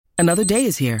Another day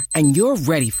is here, and you're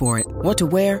ready for it. What to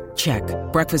wear? Check.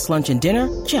 Breakfast, lunch, and dinner?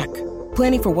 Check.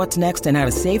 Planning for what's next and how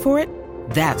to save for it?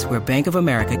 That's where Bank of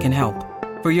America can help.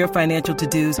 For your financial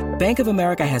to-dos, Bank of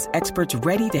America has experts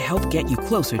ready to help get you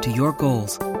closer to your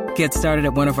goals. Get started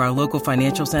at one of our local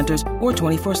financial centers or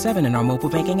 24/7 in our mobile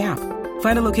banking app.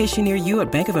 Find a location near you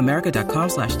at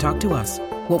bankofamerica.com/talktous.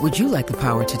 What would you like the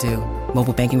power to do?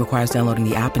 Mobile banking requires downloading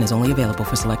the app and is only available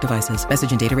for select devices. Message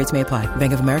and data rates may apply.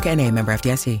 Bank of America N.A., member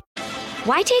FDIC.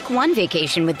 Why take one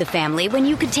vacation with the family when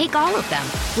you could take all of them?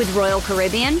 With Royal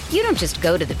Caribbean, you don't just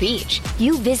go to the beach.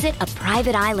 You visit a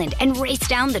private island and race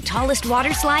down the tallest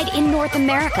water slide in North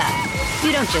America.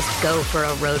 You don't just go for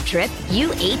a road trip. You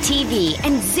ATV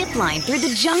and zip line through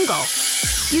the jungle.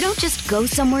 You don't just go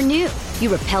somewhere new.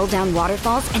 You rappel down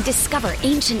waterfalls and discover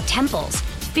ancient temples.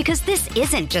 Because this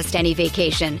isn't just any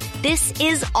vacation. This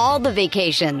is all the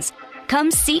vacations.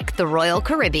 Come seek the Royal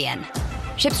Caribbean.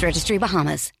 Ships Registry,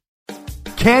 Bahamas.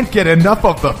 Can't get enough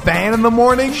of the Fan in the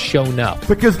morning? Shown up.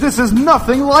 Because this is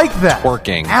nothing like that.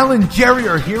 Working. Al and Jerry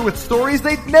are here with stories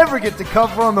they'd never get to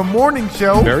cover on the morning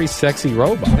show. Very sexy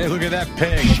robot. Hey, look at that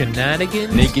pig.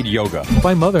 Shenanigans. Naked yoga.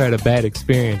 My mother had a bad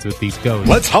experience with these ghosts.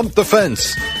 Let's hump the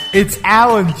fence. It's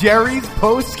Al and Jerry's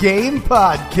post-game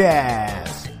podcast.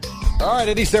 All right,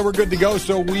 Eddie said we're good to go,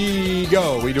 so we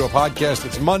go. We do a podcast.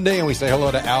 It's Monday, and we say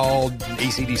hello to Al,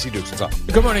 AC/DC Dukes. What's up?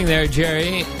 Good morning there,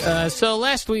 Jerry. So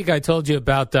last week I told you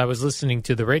about I was listening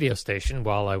to the radio station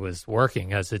while I was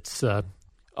working, as it's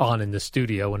on in the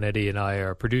studio when Eddie and I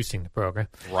are producing the program.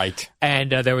 Right.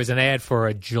 And there was an ad for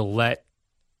a Gillette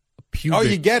pubic. Oh,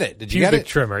 you get it. Did you get it?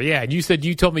 Trimmer. Yeah, and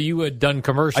you told me you had done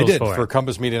commercials I did, for for it.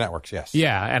 Compass Media Networks, yes.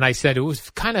 Yeah, and I said it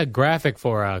was kind of graphic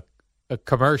for a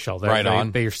commercial.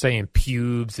 They're saying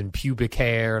pubes and pubic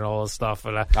hair and all this stuff.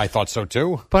 And I thought so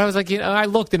too. But I was like, I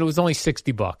looked and it was only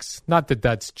 $60. Not that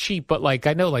that's cheap, but like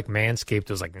I know like Manscaped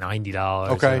was like $90.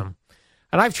 Okay. And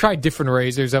I've tried different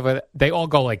razors of it. They all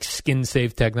go like skin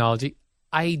safe technology.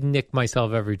 I nick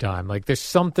myself every time. Like there's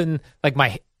something like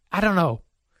I don't know.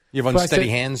 You have unsteady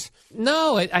hands?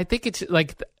 No, I think it's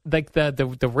like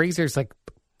the razors like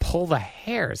pull the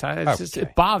hairs.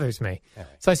 It bothers me. Right.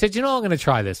 So I said, I'm going to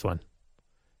try this one.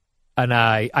 And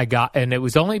and it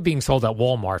was only being sold at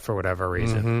Walmart for whatever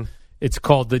reason. Mm-hmm. It's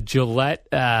called the Gillette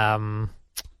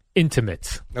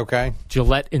Intimates. Okay.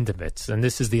 Gillette Intimates. And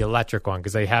this is the electric one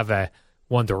because they have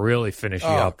one to really finish you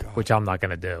up, God. Which I'm not going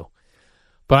to do.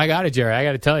 But I got it, Jerry. I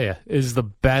got to tell you, it is the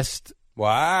best.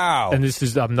 Wow. And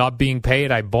I'm not being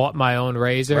paid. I bought my own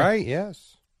razor. Right,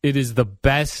 yes. It is the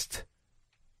best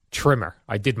trimmer.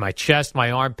 I did my chest, my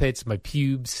armpits, my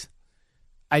pubes.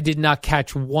 I did not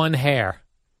catch one hair.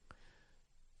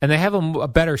 And they have a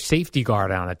better safety guard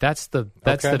on it. That's the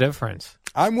difference.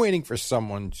 I'm waiting for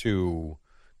someone to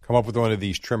come up with one of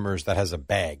these trimmers that has a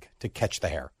bag to catch the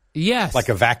hair. Yes. Like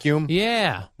a vacuum?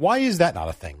 Yeah. Why is that not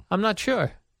a thing? I'm not sure.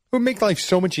 It would make life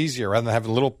so much easier rather than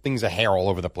having little things of hair all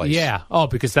over the place. Yeah. Oh,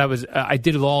 because that was I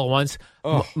did it all at once.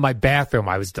 My bathroom,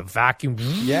 I was the vacuum.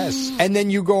 Yes. And then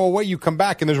you go away, you come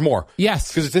back, and there's more. Yes.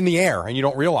 Because it's in the air, and you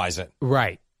don't realize it.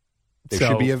 Right. There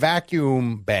should be a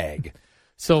vacuum bag.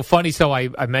 So funny. So I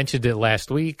mentioned it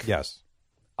last week. Yes.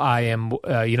 I am,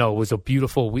 it was a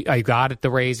beautiful week. I got it,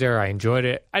 the razor. I enjoyed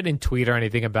it. I didn't tweet or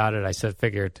anything about it. I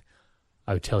figured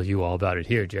I would tell you all about it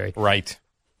here, Jerry. Right.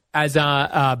 As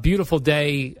a beautiful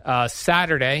day,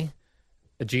 Saturday,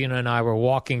 Gina and I were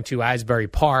walking to Asbury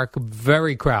Park,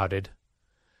 very crowded.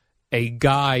 A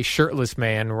guy, shirtless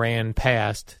man, ran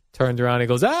past, turned around, and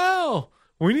goes, "Al,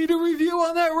 we need a review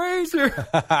on that razor."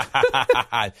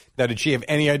 Now, did she have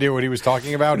any idea what he was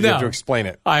talking about? Or did you have to explain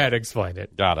it? I had to explain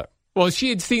it. Got it. Well, she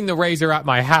had seen the razor at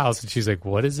my house, and she's like,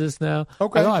 "What is this now?"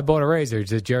 Okay. I bought a razor.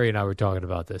 Jerry and I were talking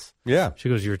about this. Yeah. She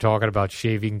goes, "You were talking about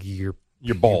shaving your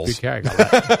balls."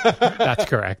 That's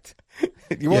correct.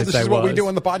 This is what we do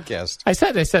on the podcast. I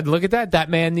said, look at that. That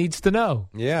man needs to know.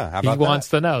 Yeah, how about he wants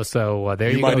to know. So there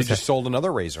you go. You might have just sold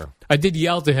another razor. I did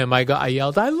yell to him. I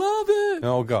yelled, "I love it."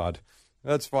 Oh, God.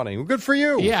 That's funny. Well, good for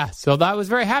you. Yeah, so I was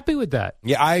very happy with that.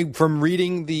 Yeah, from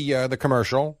reading the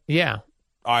commercial. Yeah.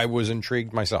 I was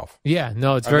intrigued myself. Yeah,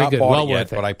 no, it's very good. Well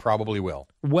worth it. But I probably will.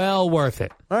 Well worth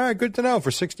it. All right, good to know.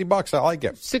 For $60, I like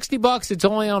it. $60. It's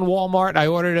only on Walmart. I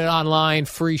ordered it online,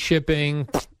 free shipping.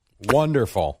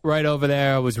 Wonderful. Right over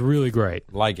there. It was really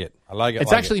great. Like it. I like it.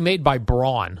 It's actually made by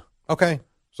Braun. Okay.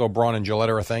 So Braun and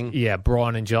Gillette are a thing? Yeah,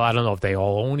 Braun and Gillette. I don't know if they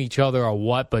all own each other or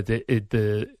what, but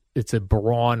it's a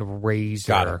Braun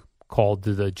razor called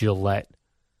the Gillette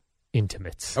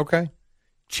Intimates. Okay.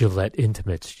 Gillette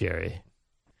Intimates, Jerry.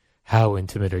 How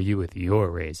intimate are you with your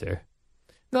razor?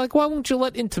 They're like, why won't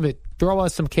Gillette Intimate throw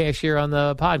us some cash here on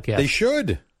the podcast? They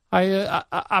should.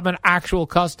 I'm an actual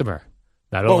customer.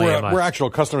 Not only we're actual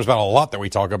customers about a lot that we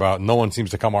talk about. And no one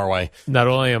seems to come our way. Not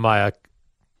only am I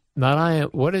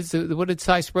what did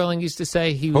Cy Sperling used to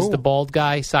say? He was the bald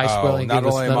guy. Cy Sperling. Not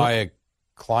only am I a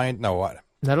client. No, what?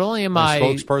 Not only am I a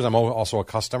spokesperson, I'm also a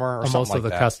customer. Or I'm something also like the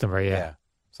that. customer. Yeah,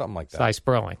 something like that. Cy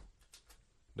Sperling.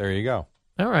 There you go.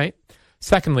 All right.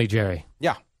 Secondly, Jerry.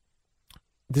 Yeah.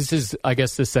 I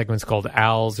guess this segment's called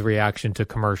Al's reaction to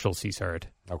commercials he's heard.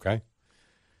 Okay.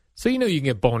 So you can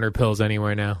get boner pills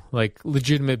anywhere now, like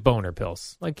legitimate boner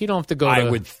pills. Like you don't have to go I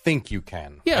would think you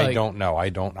can. Yeah, I don't know.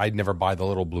 I'd never buy the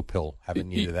little blue pill. Haven't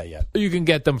needed that yet. You can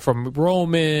get them from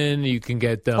Roman. You can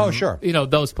get them. Oh, sure.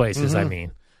 Those places, I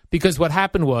mean. Because what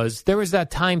happened was there was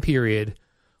that time period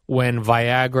when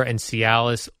Viagra and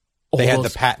Cialis. They had the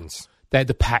patents. They had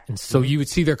the patents. So you would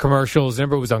see their commercials.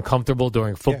 Remember, it was uncomfortable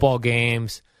during football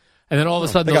games. And then all of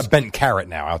a sudden. They got Bent Carrot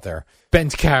now out there.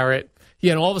 Bent Carrot.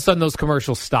 Yeah, and all of a sudden those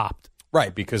commercials stopped.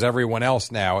 Right, because everyone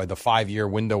else now, the 5-year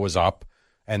window was up,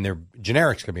 and their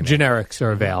generics could be made. Generics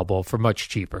are available for much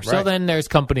cheaper. Right. So then there's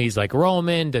companies like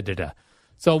Roman,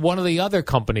 So one of the other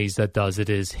companies that does it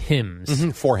is Hims. Mm-hmm.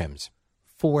 For Hims.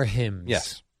 For Hims.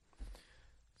 Yes.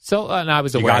 So, and I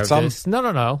was aware of some? this.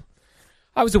 No.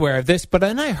 I was aware of this, but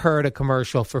then I heard a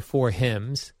commercial for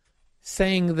Hims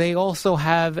saying they also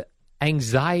have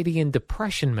anxiety and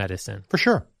depression medicine. For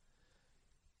sure.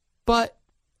 But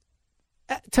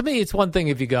to me, it's one thing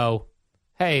if you go,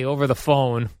 hey, over the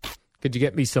phone, could you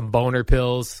get me some boner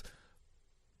pills?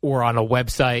 Or on a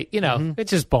website,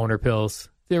 It's just boner pills.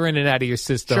 They're in and out of your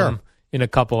system in a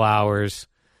couple hours.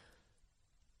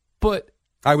 But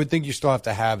I would think you still have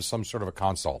to have some sort of a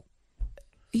consult.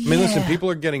 I mean, listen, people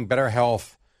are getting Better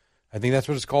Health. I think that's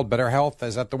what it's called, Better Health.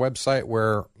 Is that the website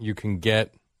where you can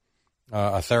get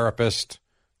a therapist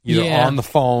either on the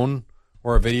phone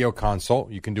or a video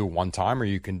consult? You can do it one time or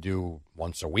you can do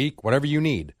once a week, whatever you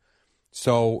need.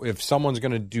 So if someone's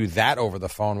going to do that over the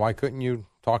phone, why couldn't you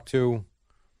talk to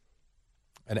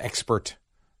an expert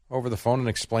over the phone and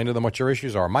explain to them what your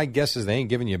issues are? My guess is they ain't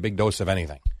giving you a big dose of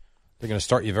anything. They're going to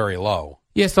start you very low.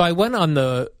 Yeah, so I went on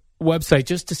the website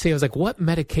just to see. I was like, what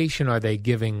medication are they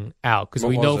giving out? Because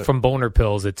we know from boner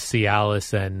pills it's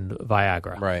Cialis and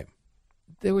Viagra. Right.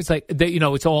 There was like,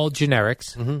 it's all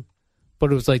generics.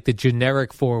 But it was like the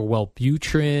generic for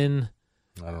Wellbutrin,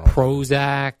 I don't know.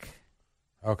 Prozac.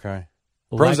 Okay.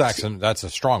 Prozac, that's a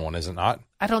strong one, is it not?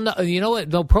 I don't know. You know what?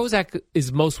 No, Prozac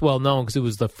is most well known because it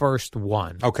was the first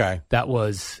one. Okay. That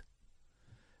was,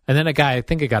 and then I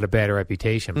think it got a bad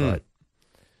reputation, but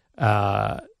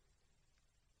so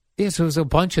it was a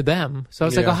bunch of them. So I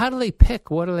was like, oh, how do they pick?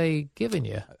 What are they giving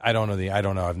you? I don't know. I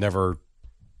don't know. I've never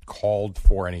called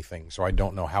for anything, so I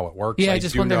don't know how it works. Yeah, I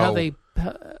just wonder how they.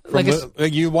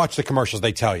 You watch the commercials;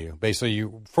 they tell you basically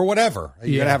for whatever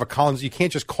you're gonna have a consult. You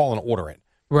can't just call and order it,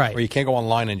 right? Or you can't go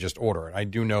online and just order it. I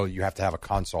do know you have to have a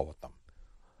consult with them,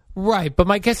 right? But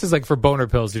my guess is like for boner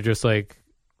pills, you're just like,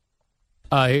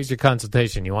 here's your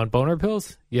consultation. You want boner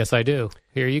pills? Yes, I do.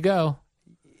 Here you go.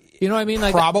 You know what I mean?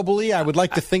 Like, probably. I would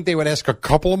like to think they would ask a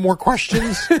couple of more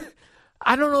questions.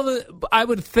 I don't know that I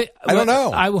would think. I don't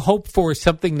know. I would hope for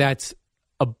something that's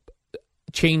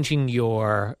changing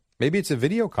your. Maybe it's a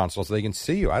video consult so they can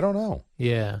see you. I don't know.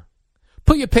 Yeah.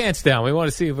 Put your pants down. We want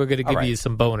to see if we're going to give you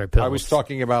some boner pills. I was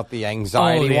talking about the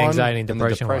anxiety the one anxiety and the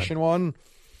depression one.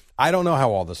 I don't know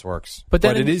how all this works. But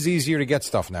it is easier to get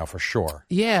stuff now for sure.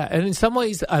 Yeah. And in some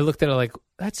ways, I looked at it like,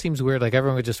 that seems weird. Like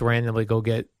everyone would just randomly go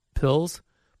get pills.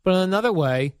 But in another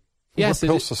way, yes.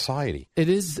 Pill society. It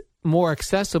is more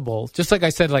accessible. Just like I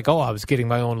said, like, I was getting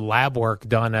my own lab work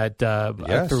done at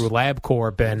through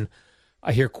LabCorp, and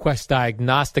I hear Quest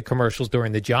Diagnostic commercials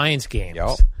during the Giants games.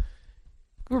 Yep.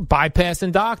 We're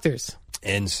bypassing doctors.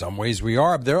 In some ways we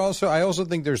are. I also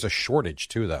think there's a shortage,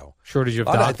 too, though. Shortage of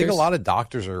doctors? I think a lot of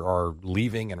doctors are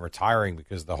leaving and retiring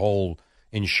because the whole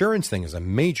insurance thing is a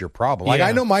major problem. Like,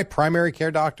 I know my primary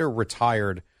care doctor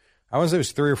retired, I want to say it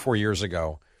was 3 or 4 years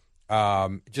ago,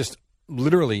 just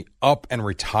literally up and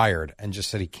retired and just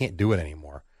said he can't do it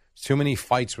anymore. Too many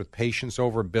fights with patients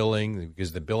over billing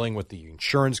because the billing with the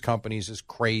insurance companies is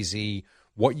crazy.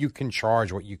 What you can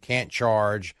charge, what you can't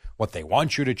charge, what they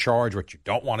want you to charge, what you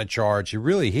don't want to charge.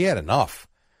 He had enough.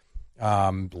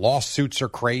 Lawsuits are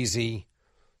crazy.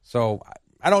 So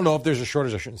I don't know if there's a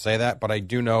shortage. I shouldn't say that, but I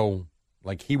do know,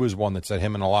 like, he was one that said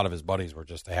him and a lot of his buddies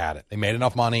they had it. They made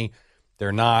enough money.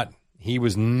 He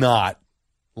was not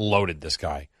loaded, this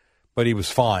guy. But he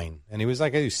was fine. And he was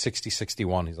like, he was 60,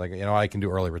 61. He's like, I can do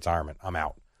early retirement. I'm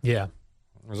out. Yeah.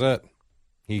 That was it.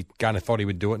 He kind of thought he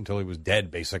would do it until he was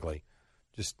dead, basically.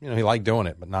 Just, he liked doing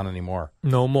it, but not anymore.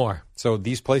 No more. So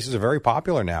these places are very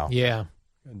popular now. Yeah.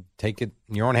 take it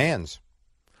in your own hands.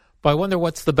 But I wonder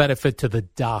what's the benefit to the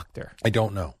doctor. I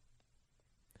don't know.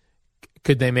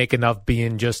 Could they make enough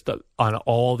being just on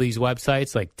all these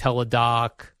websites like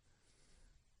Teladoc?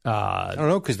 I don't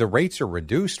know, because the rates are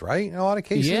reduced, right, in a lot of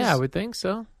cases? Yeah, I would think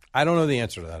so. I don't know the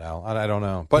answer to that, Al. I don't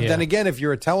know. But then again, if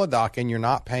you're a Teladoc and you're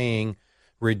not paying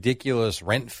ridiculous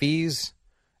rent fees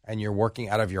and you're working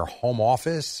out of your home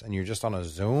office and you're just on a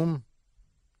Zoom,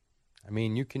 I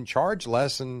mean, you can charge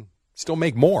less and still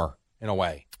make more in a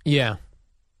way. Yeah.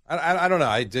 I don't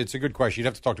know. It's a good question. You'd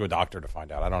have to talk to a doctor to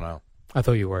find out. I don't know. I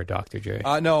thought you were a doctor, Jay.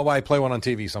 No, I play one on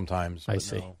TV sometimes. I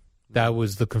see. No. That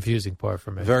was the confusing part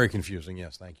for me. Very confusing,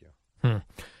 yes. Thank you.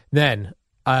 Then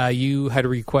you had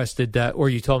requested that, or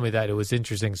you told me that it was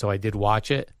interesting, so I did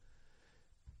watch it.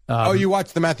 You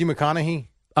watched the Matthew McConaughey?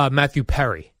 Matthew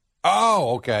Perry.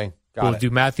 Oh, okay. We'll do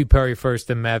Matthew Perry first,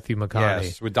 then Matthew McConaughey.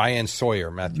 Yes, with Diane Sawyer,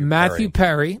 Matthew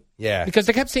Perry. Yeah. Because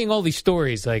I kept seeing all these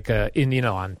stories like on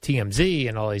TMZ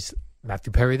and all these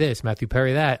Matthew Perry this, Matthew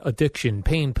Perry that, addiction,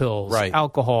 pain pills,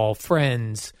 alcohol,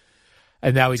 friends.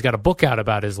 And now he's got a book out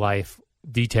about his life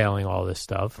detailing all this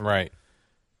stuff. Right.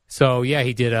 So, yeah,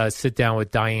 he did a sit-down with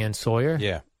Diane Sawyer.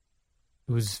 Yeah.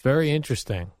 It was very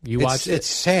interesting. Watched it? It's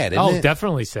sad, isn't it? Oh,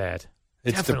 definitely sad.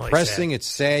 It's definitely depressing. sad. It's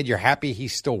sad. You're happy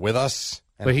he's still with us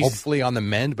and hopefully on the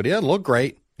mend, but he doesn't look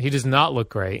great. He does not look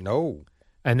great. No.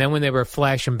 And then when they were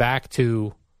flashing back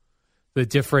to the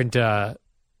different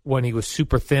when he was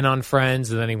super thin on Friends,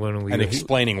 and then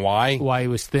explaining why he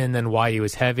was thin, then why he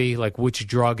was heavy, like which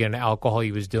drug and alcohol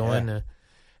he was doing. Yeah.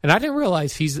 And I didn't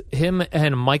realize him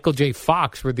and Michael J.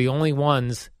 Fox were the only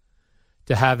ones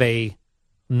to have a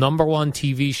number one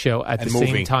TV show at the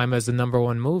same time as the number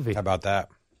one movie. How about that?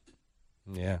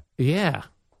 Yeah. Yeah.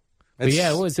 But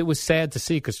yeah, it was sad to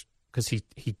see because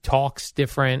he talks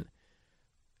different.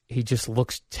 He just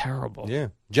looks terrible. Yeah.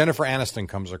 Jennifer Aniston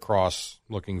comes across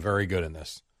looking very good in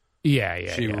this.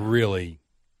 Yeah. She really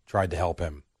tried to help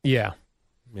him. Yeah.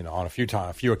 On a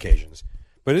few occasions.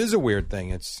 But it is a weird thing.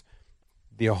 It's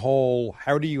the whole,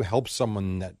 how do you help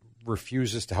someone that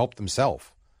refuses to help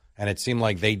themselves? And it seemed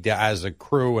like they, as a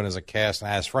crew and as a cast and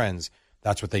as friends,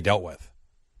 that's what they dealt with.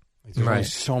 There's only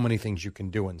so many things you can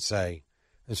do and say.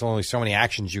 There's only so many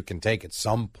actions you can take. At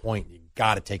some point, you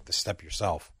got to take the step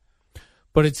yourself.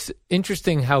 But it's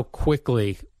interesting how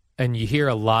quickly, and you hear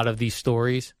a lot of these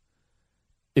stories,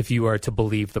 if you are to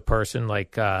believe the person,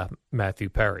 like Matthew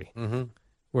Perry,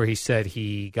 where he said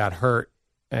he got hurt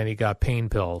and he got pain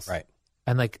pills. Right.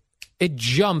 And it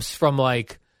jumps from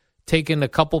taking a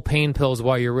couple pain pills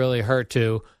while you're really hurt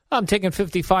to, I'm taking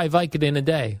 55 Vicodin a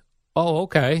day. Oh,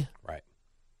 okay. Right.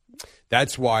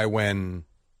 That's why when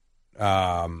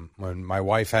my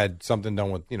wife had something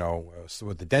done with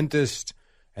the dentist,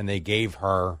 and they gave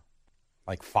her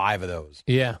 5 of those.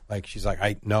 Yeah. She's like,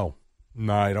 I don't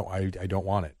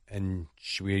want it. And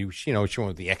she went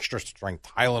with the extra strength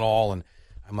Tylenol, and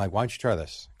I'm like, why don't you try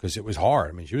this? Because it was hard.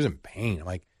 I mean, she was in pain. I'm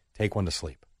like, take one to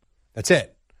sleep. That's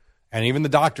it. And even the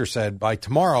doctor said, by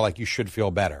tomorrow, you should feel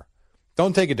better.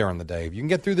 Don't take it during the day. If you can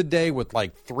get through the day with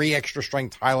 3 extra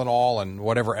strength Tylenol and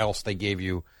whatever else they gave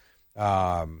you,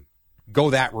 go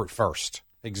that route first.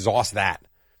 Exhaust that.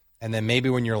 And then maybe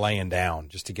when you're laying down,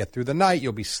 just to get through the night,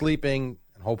 you'll be sleeping,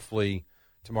 and hopefully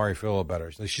tomorrow you feel a little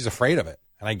better. She's afraid of it,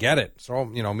 and I get it. So,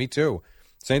 me too.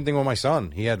 Same thing with my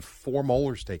son. He had 4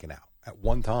 molars taken out at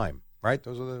one time, right?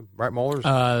 Those are the right molars?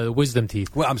 Wisdom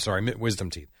teeth. Well, I'm sorry,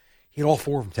 wisdom teeth. He had all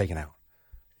 4 of them taken out.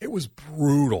 It was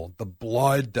brutal. The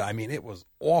blood, it was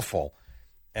awful.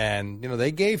 And,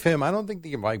 they gave him, I don't think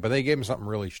but they gave him something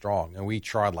really strong. And we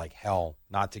tried like hell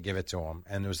not to give it to him.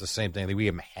 And it was the same thing. We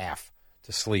gave him half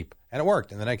to sleep. And it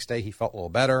worked. And the next day he felt a little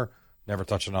better. Never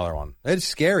touched another one. It's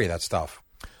scary, that stuff.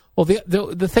 Well,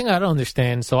 the thing I don't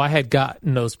understand, so I had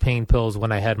gotten those pain pills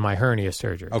when I had my hernia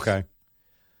surgery. Okay.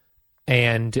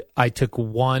 And I took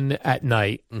one at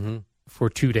night for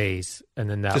 2 days. And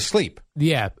then to sleep.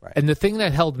 Yeah. Right. And the thing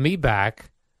that held me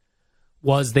back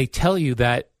was they tell you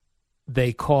that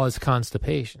they cause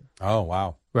constipation. Oh,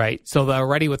 wow. Right. So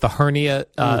already with the hernia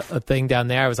thing down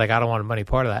there, I was like, I don't want any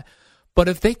part of that. But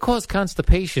if they cause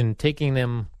constipation, taking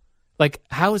them,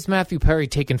 how is Matthew Perry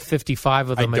taking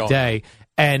 55 of them a day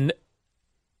and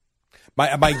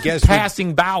my guess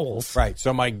passing bowels? Right.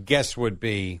 So my guess would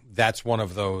be that's one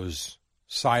of those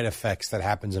side effects that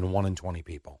happens in 1 in 20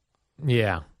 people.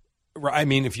 Yeah. I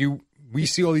mean, we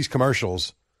see all these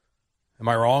commercials. Am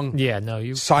I wrong? Yeah.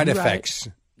 No. Side effects.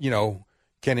 Right.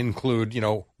 Can include,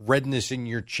 redness in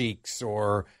your cheeks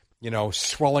or,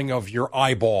 swelling of your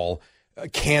eyeball,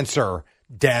 cancer,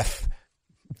 death,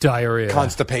 diarrhea,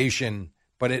 constipation.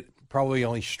 But it probably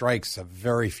only strikes a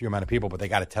very few amount of people, but they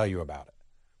got to tell you about it.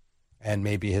 And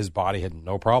maybe his body had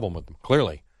no problem with them,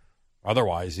 clearly.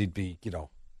 Otherwise, he'd be,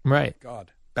 right.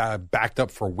 God, backed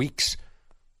up for weeks,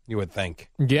 you would think.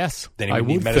 Yes, Then he would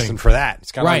need medicine for that.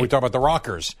 It's kind of like we talk about the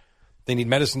rockers. They need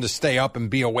medicine to stay up and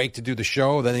be awake to do the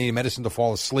show. Then they need medicine to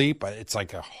fall asleep. It's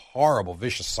like a horrible,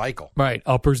 vicious cycle. Right,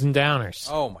 uppers and downers.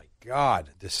 Oh, my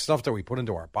God. The stuff that we put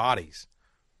into our bodies.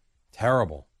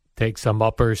 Terrible. Take some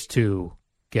uppers to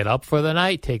get up for the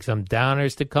night. Take some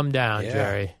downers to come down,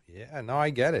 Jerry. Yeah, no, I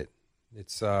get it.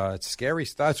 It's scary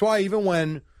stuff. That's why even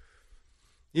when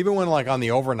like on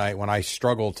the overnight when I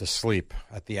struggled to sleep,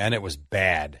 at the end it was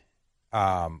bad.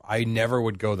 I never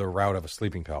would go the route of a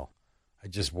sleeping pill. I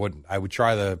just wouldn't. I would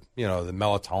try the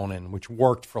melatonin, which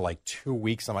worked for like 2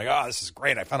 weeks. I'm like, oh, this is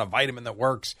great. I found a vitamin that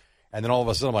works. And then all of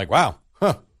a sudden I'm like, wow,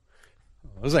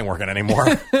 this ain't working anymore.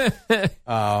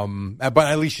 But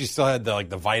at least you still had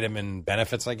the vitamin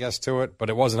benefits, I guess, to it. But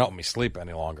it wasn't helping me sleep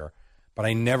any longer. But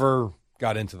I never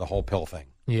got into the whole pill thing.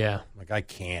 Yeah. Like, I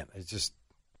can't. It's just,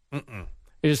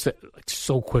 It's just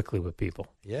so quickly with people.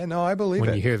 Yeah, no, I believe it.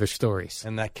 When you hear their stories.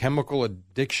 And that chemical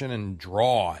addiction and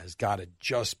draw has got to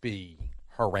just be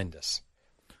horrendous.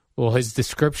 Well, his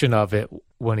description of it,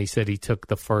 when he said he took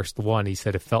the first one, he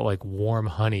said it felt like warm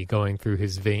honey going through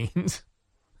his veins.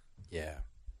 Yeah.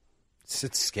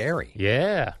 It's scary.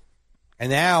 Yeah.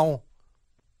 And now,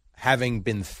 having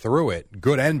been through it,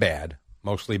 good and bad,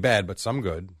 mostly bad, but some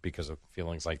good because of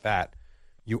feelings like that,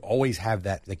 you always have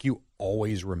that, like you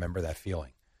always remember that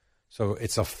feeling. So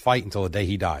it's a fight until the day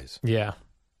he dies. Yeah.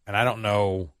 And I don't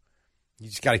know, you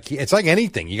just got to keep, it's like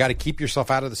anything. You got to keep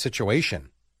yourself out of the situation.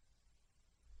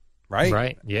 Right?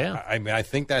 Right, yeah. I mean, I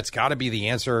think that's got to be the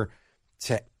answer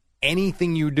to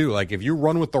anything you do. Like if you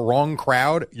run with the wrong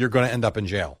crowd, you're going to end up in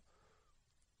jail.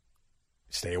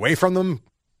 Stay away from them.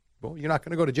 Well, you're not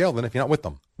going to go to jail then if you're not with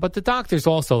them. But the doctors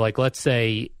also, like, let's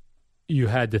say you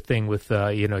had the thing with,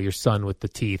 your son with the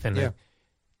teeth, and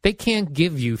they can't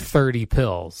give you 30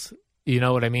 pills. You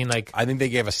know what I mean? Like, I think they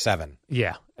gave us 7.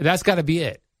 Yeah, that's got to be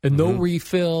it. And no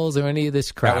refills or any of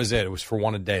this crap. That was it. It was for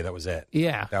one a day. That was it.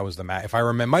 Yeah. That was the math. If I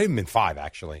remember, it might have been 5,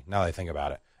 actually, now that I think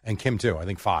about it. And Kim, too. I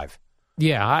think 5.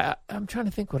 Yeah, I'm trying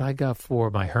to think what I got for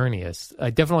my hernias. I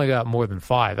definitely got more than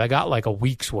 5. I got like a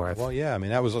week's worth. Well, yeah. I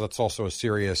mean, that's also a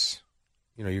serious,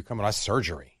 you're coming out of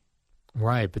surgery.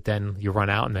 Right, but then you run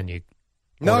out and then you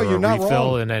you're not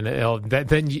refill, wrong. And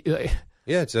then you,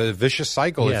 yeah, it's a vicious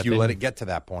cycle if you let it get to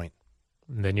that point.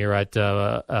 And then you're at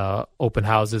open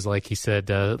houses, like he said,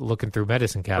 looking through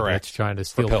medicine cabinets, trying to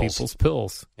steal people's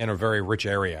pills. In a very rich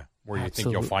area where you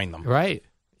think you'll find them. Right.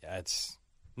 Yeah, it's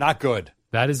not good.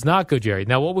 That is not good, Jerry.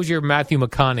 Now, what was your Matthew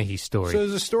McConaughey story? So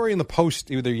there's a story in the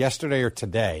Post either yesterday or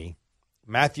today.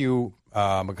 Matthew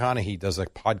McConaughey does a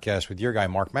podcast with your guy,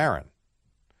 Mark Maron.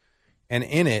 And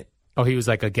in it... Oh, he was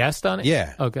like a guest on it?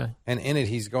 Yeah. Okay. And in it,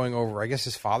 he's going over, I guess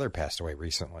his father passed away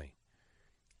recently.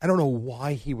 I don't know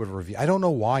why he would review. I don't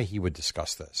know why he would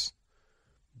discuss this.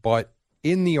 But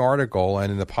in the article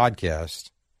and in the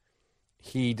podcast,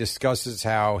 he discusses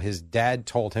how his dad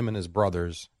told him and his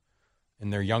brothers in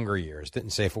their younger years,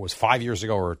 didn't say if it was 5 years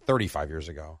ago or 35 years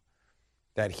ago,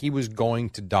 that he was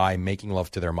going to die making love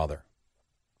to their mother.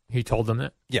 He told them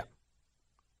that? Yeah.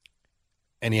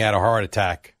 And he had a heart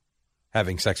attack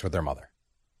having sex with their mother.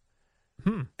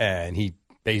 And he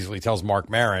basically tells Mark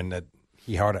Maron that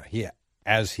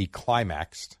as he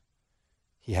climaxed,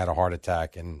 he had a heart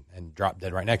attack and dropped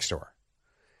dead right next to her.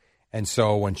 And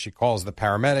so when she calls the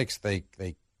paramedics, they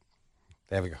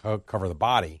have to cover the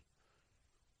body.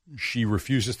 She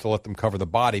refuses to let them cover the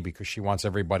body because she wants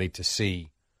everybody to see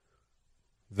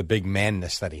the big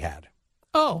manness that he had.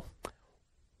 Oh.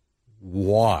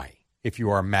 Why, if you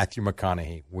are Matthew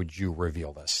McConaughey, would you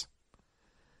reveal this?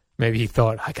 Maybe he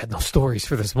thought, I got no stories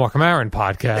for this Mark Maron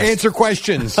podcast. Answer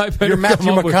questions. You're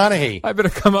Matthew McConaughey. I better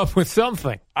come up with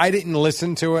something. I didn't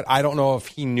listen to it. I don't know if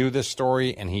he knew this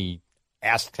story and he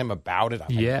asked him about it.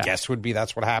 I guess would be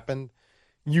that's what happened.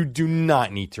 You do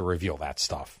not need to reveal that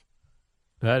stuff.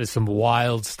 That is some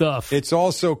wild stuff. It's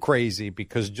also crazy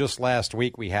because just last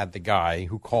week we had the guy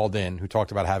who called in who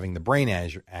talked about having the brain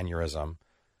aneurysm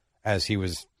as he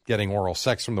was getting oral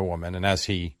sex from the woman and as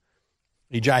he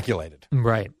ejaculated.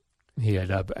 Right. He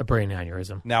had a brain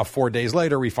aneurysm. Now, 4 days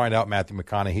later, we find out Matthew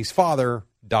McConaughey's father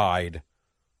died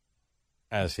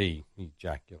as he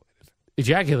ejaculated.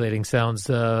 Ejaculating sounds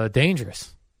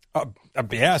dangerous.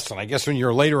 Yes, and I guess when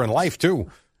you're later in life, too,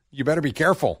 you better be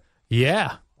careful.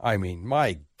 Yeah. I mean,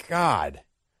 my God.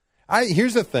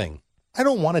 Here's the thing. I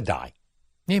don't want to die.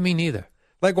 Yeah, me neither.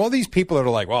 Like all these people that are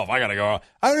like, well, if I got to go,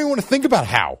 I don't even want to think about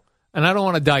how. And I don't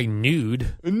want to die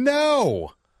nude.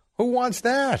 No. Who wants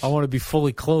that? I want to be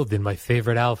fully clothed in my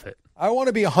favorite outfit. I want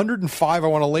to be 105. I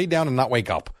want to lay down and not wake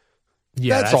up.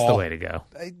 Yeah, that's all. the way to go.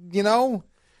 You know?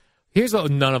 Here's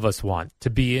what none of us want, to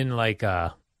be in like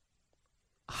a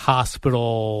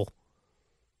hospital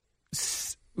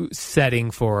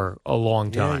setting for a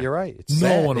long time. Yeah, you're right. It's no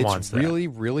sad. One wants that. It's really,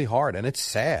 really hard, and it's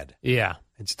sad. Yeah.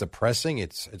 It's depressing.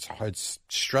 It's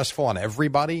stressful on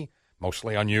everybody,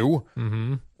 mostly on you.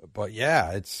 Mm-hmm. But,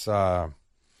 yeah, it's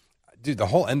dude, the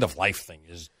whole end of life thing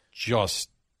is just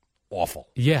awful.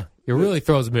 Yeah, it really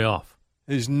throws me off.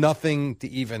 There's nothing to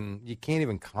even, you can't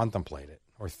even contemplate it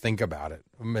or think about it.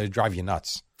 It'll drive you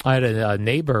nuts. I had a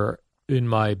neighbor in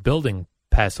my building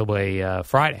pass away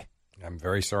Friday. I'm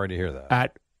very sorry to hear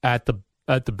that. At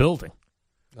the building.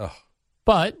 Ugh.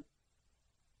 But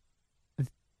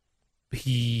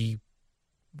he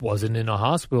wasn't in a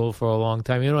hospital for a long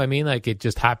time. You know what I mean? Like it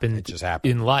just happened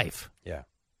in life. Yeah.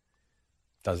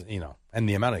 Doesn't, and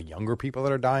the amount of younger people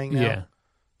that are dying now. Yeah.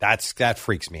 That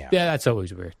freaks me out. Yeah, that's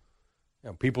always weird.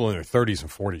 People in their 30s and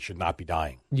 40s should not be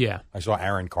dying. Yeah. I saw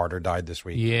Aaron Carter died this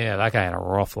week. Yeah, that guy had a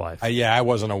rough life. I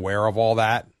wasn't aware of all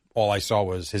that. All I saw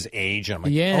was his age, and I'm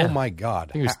like, oh, my God.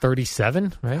 I think he was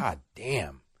 37, right? God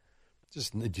damn.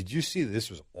 Did you see, this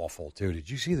was awful, too. Did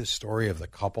you see the story of the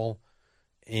couple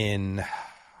were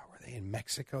they in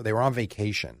Mexico? They were on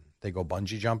vacation. They go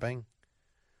bungee jumping,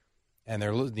 and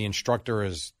the instructor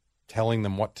is telling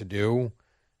them what to do,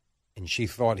 and she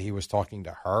thought he was talking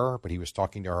to her, but he was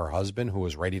talking to her husband, who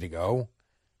was ready to go.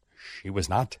 She was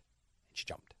not. She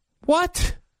jumped.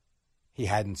 What? He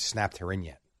hadn't snapped her in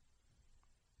yet.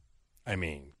 I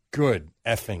mean, good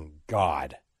effing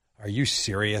God. Are you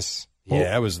serious?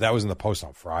 Yeah, that was in the Post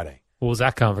on Friday. What was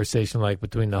that conversation like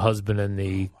between the husband and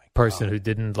the person who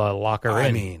didn't lock her in?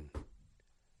 I mean,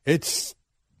 it's,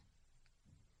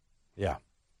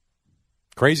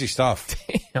 crazy stuff.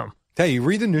 Damn. Tell you,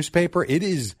 read the newspaper, it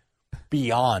is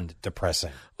beyond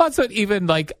depressing. Well, that's what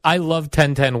I love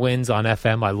 1010 Wins on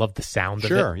FM. I love the sound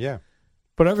of it. Sure, yeah.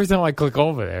 But every time I click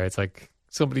over there, it's like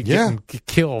somebody getting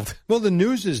killed. Well, the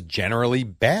news is generally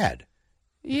bad.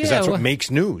 Yeah. Because that's what makes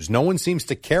news. No one seems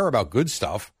to care about good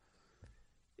stuff.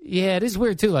 Yeah, it is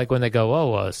weird, too. Like when they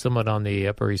go, someone on the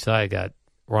Upper East Side got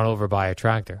run over by a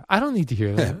tractor. I don't need to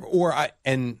hear that.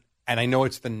 And I know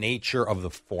it's the nature of the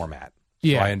format.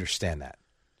 Yeah. So I understand that.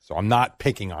 So I'm not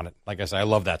picking on it. Like I said, I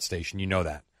love that station. You know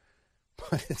that.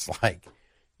 But it's like,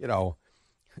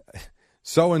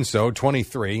 so-and-so,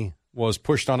 23, was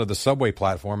pushed onto the subway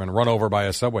platform and run over by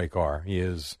a subway car. He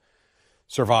is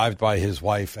survived by his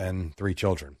wife and 3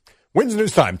 children. Wins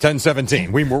News Time,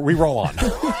 10:17. We roll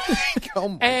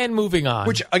on. And moving on.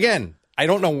 Which, again, I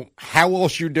don't know how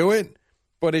else you do it,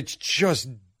 but it's just,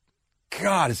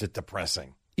 God, is it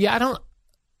depressing. Yeah, I don't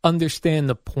understand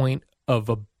the point of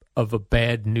a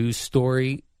bad news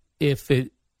story if you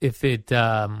were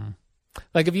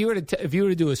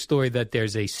to do a story that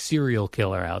there's a serial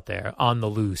killer out there on the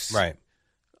loose. Right.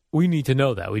 We need to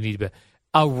know that. We need to be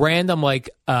a random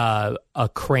a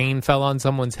crane fell on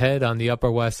someone's head on the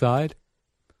Upper West Side.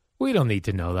 We don't need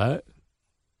to know that.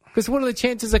 Because what are the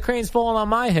chances of cranes falling on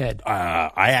my head?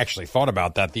 I actually thought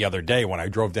about that the other day when I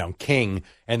drove down King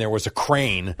and there was a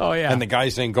crane. Oh, yeah. And the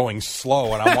guy's saying going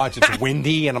slow and I'm watching it's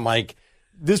windy and I'm like,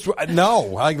 let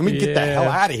me get the hell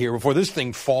out of here before this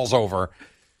thing falls over.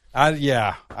 I don't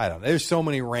know. There's so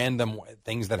many random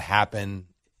things that happen.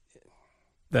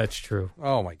 That's true.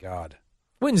 Oh, my God.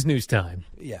 When's News Time?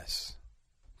 Yes.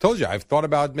 Told you, I've thought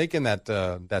about making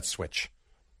that switch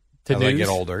to as news? I get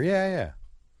older. Yeah.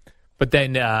 But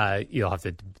then you'll have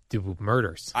to do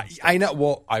murders. I know.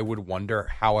 Well, I would wonder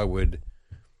how would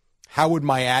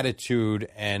my attitude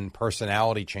and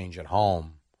personality change at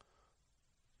home?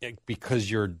 Because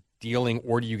you're dealing,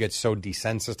 or do you get so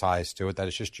desensitized to it that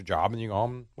it's just your job and you go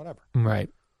home, whatever. Right.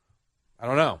 I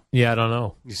don't know. Yeah, I don't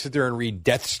know. You sit there and read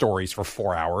death stories for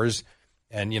 4 hours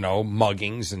and,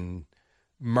 muggings and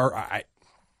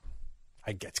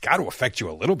it's got to affect you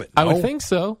a little bit. No? I would think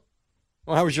so.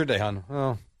 Well, how was your day, hon?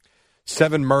 Well,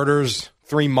 7 murders,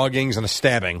 3 muggings, and a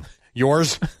stabbing.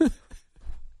 Yours?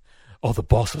 The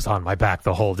boss was on my back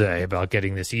the whole day about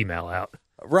getting this email out.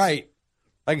 Right.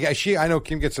 I know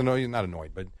Kim gets annoyed, not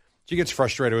annoyed, but she gets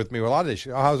frustrated with me with a lot of this.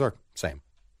 How's our same?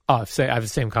 I have the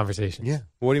same conversation. Yeah.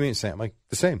 What do you mean same? I'm like,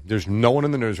 the same. There's no one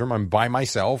in the newsroom. I'm by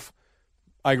myself.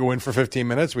 I go in for 15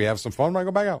 minutes. We have some fun. I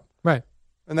go back out. Right.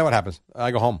 And then what happens?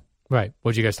 I go home. Right.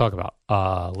 What'd you guys talk about?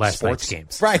 Last night's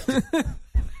games. Right.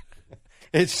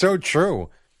 It's so true.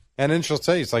 And then she'll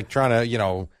say, it's like trying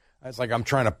to, it's like I'm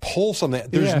trying to pull something.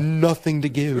 There's nothing to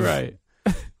give. Right.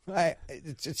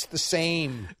 It's the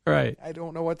same. Right. I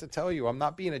don't know what to tell you. I'm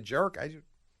not being a jerk.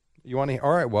 You want to?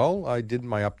 All right. Well, I did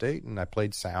my update and I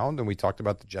played sound and we talked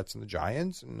about the Jets and the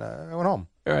Giants and I went home.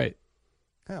 All right.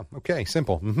 Yeah. Okay.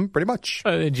 Simple. Pretty much.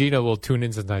 And Gina will tune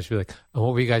in sometimes. She'll be like, oh,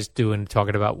 what were you guys doing?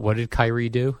 Talking about what did Kyrie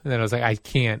do? And then I was like, I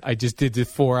can't. I just did the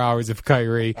 4 hours of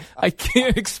Kyrie. I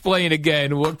can't explain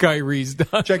again what Kyrie's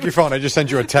done. Check your phone. I just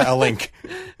sent you a link.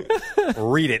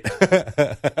 Read it.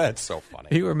 That's so funny.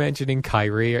 You were mentioning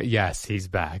Kyrie. Yes, he's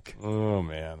back. Oh,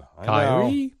 man.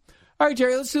 Kyrie. Know. All right,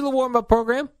 Jerry, let's do the warm-up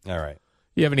program. All right.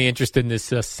 You have any interest in this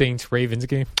Saints-Ravens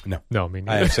game? No, me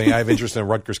neither. I have interest in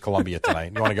Rutgers-Columbia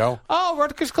tonight. You want to go? Oh,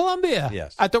 Rutgers-Columbia.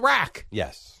 Yes. At the Rack.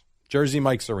 Yes. Jersey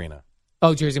Mike's Arena.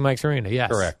 Oh, Jersey Mike's Arena, yes.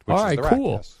 Correct. All right,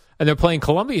 cool. Rack, yes. And they're playing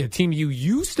Columbia, a team you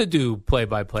used to do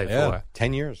play-by-play for.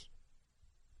 10 years.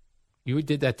 You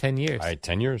did that 10 years. I had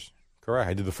 10 years. Correct.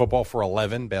 I did the football for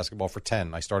 11, basketball for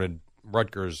 10. I started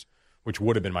Rutgers, which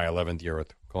would have been my 11th year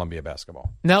with Columbia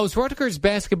basketball. Now, is Rutgers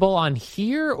basketball on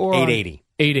here or 880.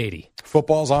 880.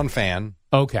 Football's on Fan.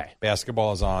 Okay.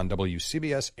 Basketball is on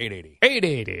WCBS 880.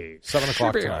 880. 7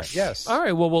 o'clock tonight. Yes. All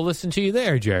right. Well, we'll listen to you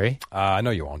there, Jerry. I know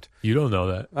you won't. You don't know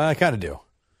that. I kind of do.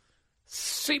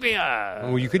 CBS.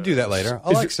 Well, you could do that later.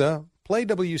 Alexa, play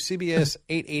WCBS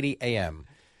 880 AM.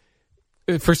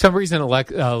 For some reason,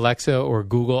 Alexa or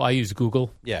Google, I use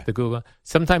Google. Yeah. The Google.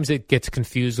 Sometimes it gets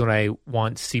confused when I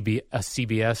want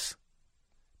CBS.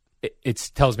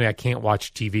 It tells me I can't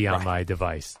watch TV on my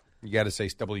device. You got to say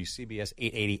WCBS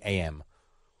 880 AM.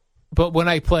 But when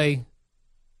I play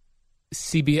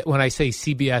CBS, when I say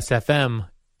CBS FM,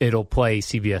 it'll play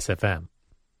CBS FM.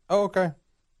 Oh, okay.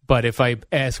 But if I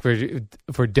ask for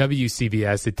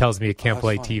WCBS, it tells me it can't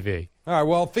play funny. TV. All right,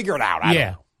 well, figure it out. I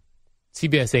don't know.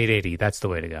 CBS 880, that's the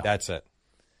way to go. That's it.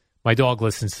 My dog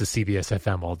listens to CBS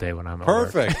FM all day when I'm at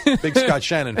Perfect. work. Big Scott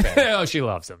Shannon fan. Oh, she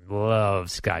loves him.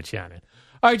 Loves Scott Shannon.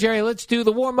 All right, Jerry, let's do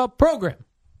the warm-up program.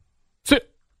 Sit.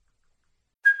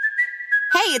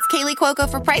 Hey, it's Kaylee Cuoco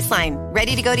for Priceline.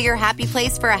 Ready to go to your happy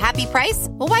place for a happy price?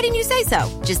 Well, why didn't you say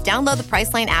so? Just download the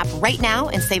Priceline app right now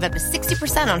and save up to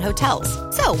 60% on hotels.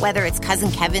 So whether it's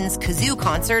Cousin Kevin's Kazoo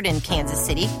Concert in Kansas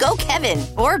City, go Kevin,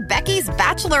 or Becky's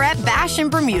Bachelorette Bash in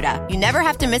Bermuda, you never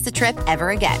have to miss a trip ever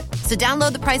again. So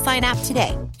download the Priceline app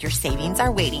today. Your savings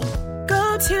are waiting.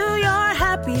 Go to your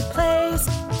happy place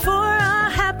for a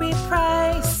happy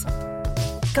price.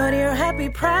 Go to your happy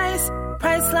price,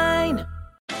 Priceline.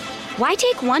 Why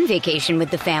take one vacation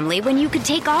with the family when you could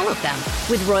take all of them?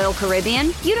 With Royal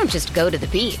Caribbean, you don't just go to the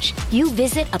beach. You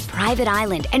visit a private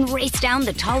island and race down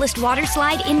the tallest water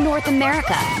slide in North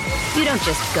America. You don't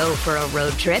just go for a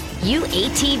road trip. You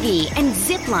ATV and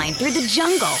zip line through the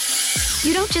jungle.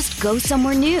 You don't just go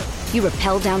somewhere new. You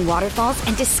rappel down waterfalls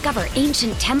and discover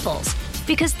ancient temples.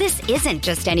 Because this isn't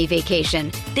just any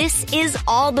vacation. This is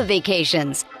all the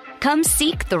vacations. Come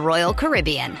seek the Royal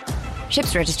Caribbean.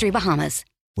 Ships Registry, Bahamas.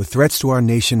 With threats to our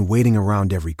nation waiting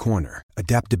around every corner,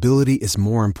 adaptability is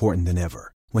more important than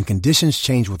ever. When conditions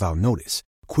change without notice,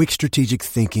 quick strategic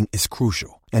thinking is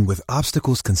crucial. And with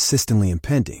obstacles consistently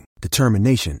impending,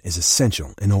 determination is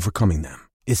essential in overcoming them.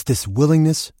 It's this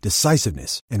willingness,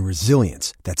 decisiveness, and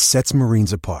resilience that sets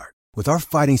Marines apart. With our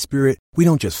fighting spirit, we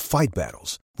don't just fight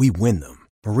battles, we win them.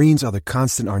 Marines are the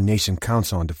constant our nation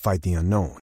counts on to fight the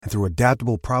unknown. And through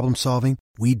adaptable problem solving,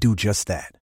 we do just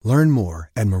that. Learn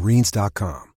more at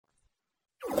Marines.com.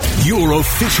 Your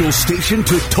official station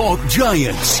to talk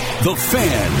Giants. The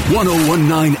Fan,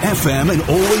 101.9 FM, and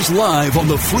always live on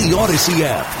the free Odyssey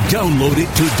app. Download it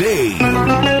today.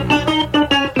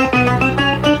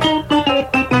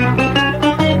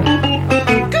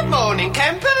 Good morning,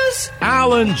 campers.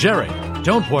 Alan Jerry.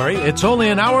 Don't worry, it's only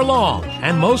an hour long,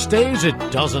 and most days it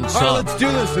doesn't suck. All right, let's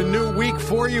do this. A new week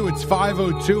for you. It's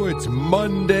 5:02. It's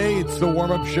Monday. It's the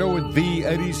warm-up show with the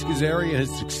Eddie Schizzeri and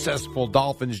his successful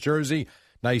Dolphins jersey.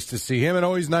 Nice to see him, and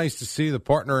always nice to see the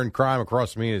partner in crime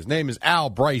across from me. His name is Al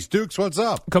Bryce Dukes. What's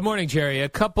up? Good morning, Jerry. A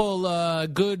couple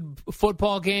good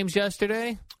football games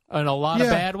yesterday, and a lot of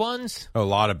bad ones. A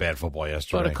lot of bad football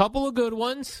yesterday. But a couple of good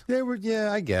ones. They were,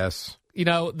 I guess. You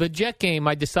know, the Jet game,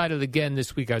 I decided again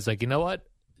this week, I was like, you know what?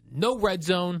 No red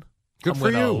zone. Good for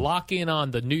you. I'm going to lock in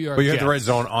on the New York But you Jets. had the red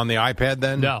zone on the iPad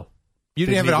then? No. You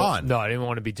didn't have it on? No, I didn't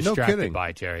want to be distracted by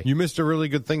it, Jerry. You missed a really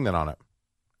good thing then on it.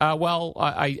 Well,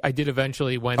 I did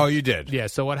eventually when... Oh, you did? Yeah,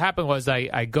 so what happened was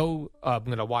I'm going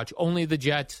to watch only the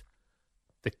Jets.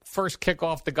 The first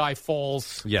kickoff, the guy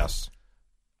falls. Yes.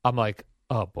 I'm like,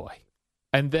 oh, boy.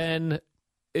 And then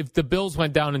if the Bills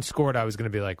went down and scored, I was going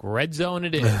to be like, red zone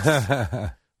it is.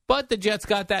 But the Jets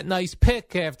got that nice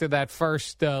pick after that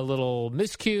first little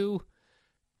miscue.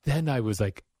 Then I was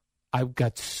like, I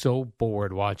got so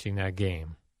bored watching that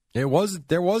game. There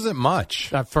wasn't much.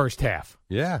 That first half.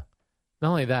 Yeah. Not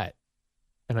only that,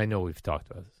 and I know we've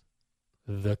talked about this,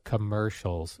 the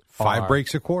commercials 5 are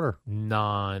breaks a quarter.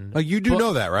 Like you do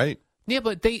know that, right? Yeah,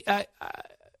 but they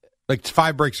like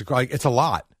 5 breaks a quarter. Like, it's a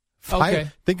lot. Okay.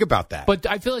 Think about that. But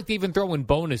I feel like they even throw in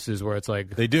bonuses where it's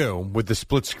like they do with the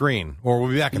split screen, or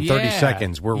we'll be back in 30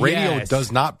 seconds, where radio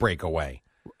does not break away.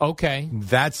 Okay.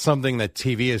 That's something that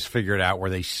TV has figured out,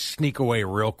 where they sneak away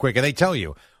real quick, and they tell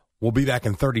you, we'll be back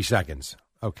in 30 seconds.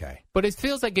 Okay. But it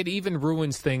feels like it even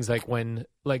ruins things like when,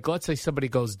 like, let's say somebody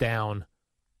goes down,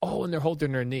 and they're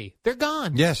holding their knee. They're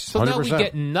gone. Yes, so 100%. now we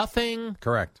get nothing.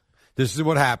 Correct. This is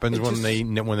what happens when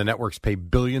the networks pay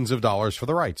billions of dollars for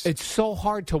the rights. It's so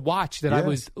hard to watch that I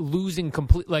was losing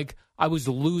complete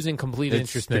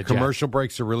interest in the it. Commercial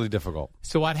breaks are really difficult.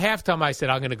 So at halftime, I said,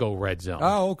 I'm going to go red zone.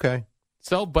 Oh, okay.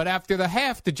 So, but after the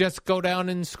half, the Jets go down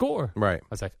and score. Right. I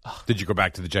was like, oh. Did you go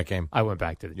back to the Jet game? I went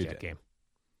back to the Jet game.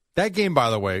 That game,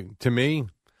 by the way, to me,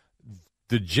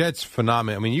 the Jets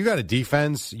phenomenal. I mean, you got a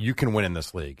defense, you can win in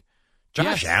this league.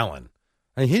 Josh Allen,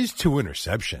 I mean, his 2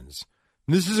 interceptions.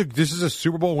 This is a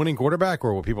Super Bowl winning quarterback,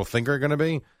 or what people think are going to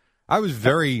be. I was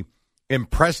very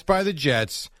impressed by the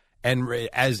Jets, and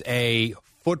as a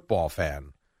football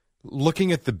fan,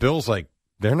 looking at the Bills, like,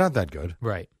 they're not that good.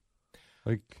 Right.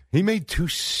 Like, he made 2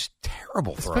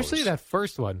 terrible throws. Especially that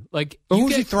first one. Like,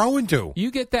 who's he throwing to?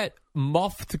 You get that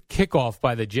muffed kickoff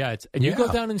by the Jets, and you go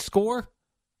down and score,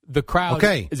 the crowd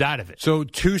is out of it. So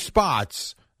 2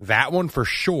 spots, that one for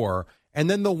sure, and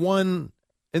then the one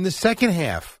in the second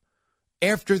half,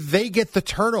 after they get the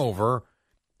turnover,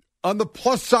 on the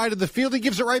plus side of the field, he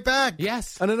gives it right back.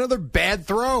 Yes. And another bad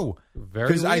throw. Very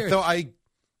weird. Because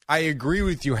I agree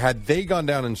with you. Had they gone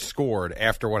down and scored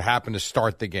after what happened to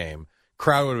start the game,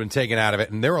 crowd would have been taken out of it,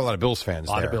 and there were a lot of Bills fans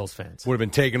there. A lot of Bills fans. Would have been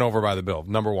taken over by the Bills,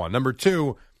 number one. Number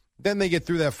two, then they get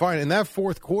through that fight. In that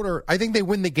fourth quarter, I think they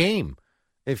win the game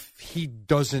if he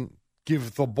doesn't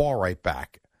give the ball right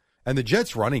back. And the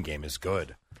Jets' running game is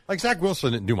good. Like, Zach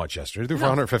Wilson didn't do much yesterday. He threw for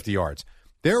 150 yards.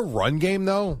 Their run game,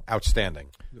 though, outstanding.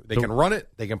 They can run it.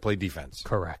 They can play defense.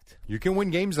 Correct. You can win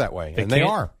games that way, and they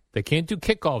are. They can't do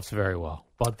kickoffs very well.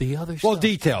 But the other stuff. Well,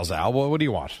 details, Al. What do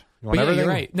you want? You want everything?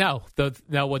 You're right. Now,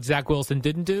 what Zach Wilson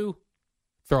didn't do,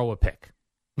 throw a pick.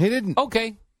 He didn't.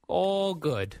 Okay. All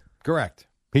good. Correct.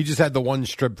 He just had the one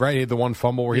strip, right? He had the one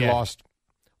fumble where he lost.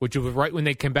 Which was right when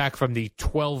they came back from the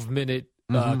 12-minute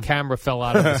camera fell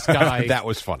out of the sky. That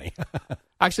was funny.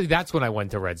 Actually, that's when I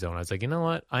went to Red Zone. I was like, you know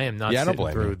what? I am not sitting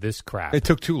through this crap. It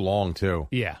took too long, too.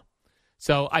 Yeah.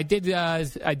 So I did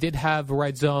have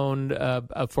Red Zone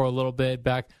for a little bit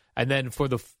back. And then for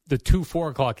the 2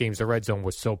 4:00 games, the Red Zone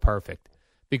was so perfect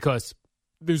because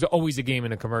there's always a game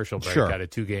in a commercial break out of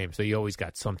 2 games. So you always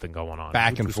got something going on.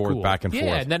 Back and forth, cool. back and forth.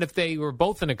 Yeah, and then if they were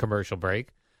both in a commercial break,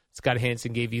 Scott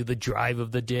Hansen gave you the drive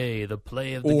of the day, the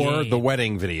play of the game. Or the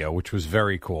wedding video, which was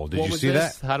very cool. Did you see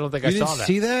that? I don't think I saw that. You didn't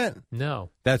see that? No.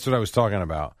 That's what I was talking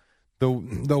about. The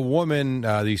woman,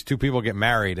 these 2 people get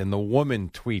married, and the woman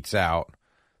tweets out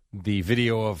the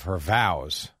video of her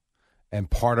vows. And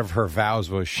part of her vows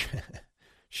was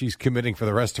she's committing for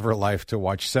the rest of her life to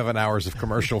watch 7 hours of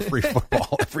commercial-free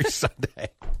football every Sunday.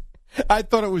 I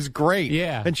thought it was great.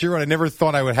 Yeah. And she wrote, I never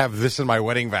thought I would have this in my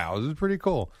wedding vows. It was pretty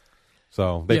cool.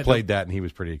 So they played that, and he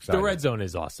was pretty excited. The Red Zone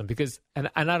is awesome because, and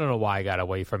I don't know why I got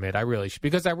away from it.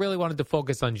 Because I really wanted to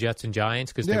focus on Jets and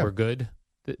Giants because they were good.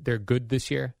 They're good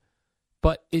this year.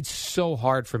 But it's so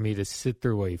hard for me to sit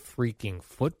through a freaking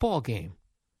football game.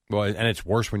 Well, and it's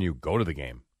worse when you go to the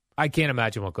game. I can't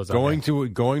imagine what goes on. Going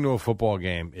to a football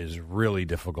game is really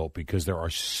difficult because there are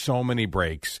so many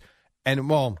breaks. And,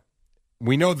 well,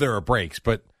 we know there are breaks,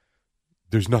 but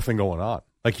there's nothing going on.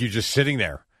 Like, you're just sitting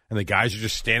there. And the guys are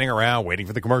just standing around waiting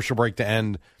for the commercial break to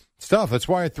end. Stuff. That's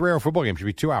why a 3-hour football game should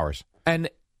be 2 hours. And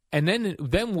then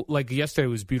like yesterday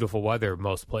was beautiful weather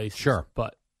most places. Sure.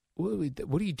 But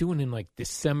what are you doing in like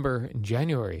December and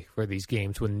January for these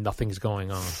games when nothing's going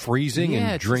on? Freezing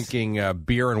and drinking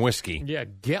beer and whiskey. Yeah,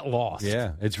 get lost.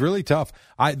 Yeah, it's really tough.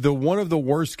 One of the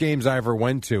worst games I ever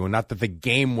went to, and not that the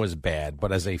game was bad,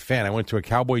 but as a fan, I went to a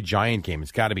Cowboy-Giant game.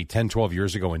 It's got to be 10, 12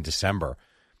 years ago in December.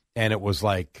 And it was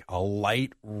like a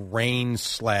light rain /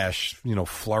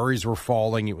 flurries were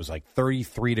falling. It was like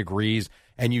 33 degrees,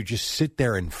 and you just sit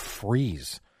there and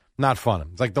freeze. Not fun.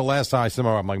 It's like the last time I said,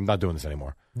 I'm like, I'm not doing this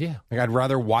anymore. Yeah. Like, I'd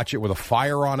rather watch it with a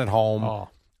fire on at home,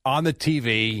 on the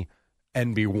TV,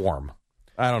 and be warm.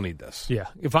 I don't need this. Yeah.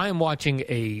 If I am watching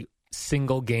a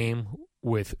single game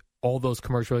with all those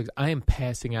commercials, I am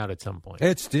passing out at some point.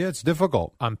 It's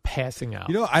difficult. I'm passing out.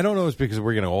 I don't know if it's because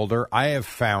we're getting older. I have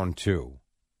found, too,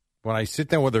 when I sit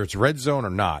down, whether it's Red Zone or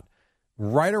not,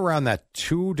 right around that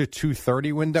 2 to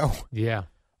 2:30 window, yeah,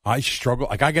 I struggle.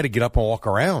 Like, I got to get up and walk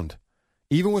around,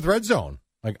 even with Red Zone.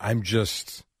 Like,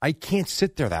 I can't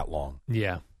sit there that long.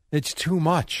 Yeah. It's too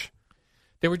much.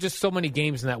 There were just so many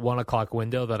games in that 1 o'clock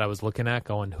window that I was looking at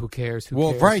going, who cares? Who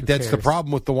cares? Right. Who That's the cares?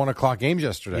 problem with the 1 o'clock games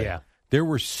yesterday. Yeah. There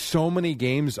were so many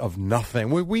games of nothing.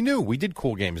 We knew. We did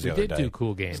cool games the other day. We did do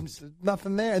cool games. There's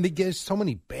nothing there. And they get so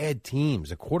many bad teams.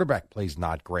 The quarterback play's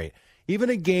not great. Even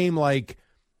a game like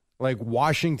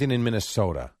Washington and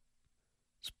Minnesota,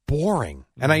 it's boring.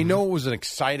 And I know it was an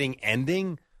exciting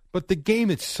ending, but the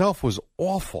game itself was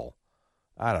awful.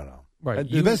 I don't know. Right.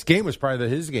 The best game was probably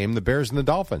his game, the Bears and the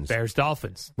Dolphins.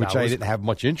 Bears-Dolphins. Which I didn't have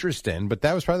much interest in, but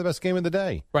that was probably the best game of the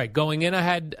day. Right. Going in, I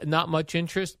had not much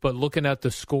interest, but looking at the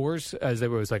scores as they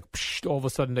were, it was like, all of a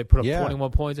sudden they put up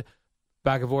 21 points,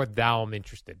 back and forth. Now I'm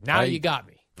interested. Now you got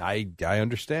me. I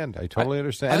understand. I totally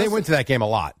understand. And they went to that game a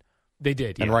lot. They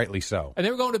did, yeah. And rightly so. And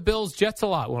they were going to Bills-Jets a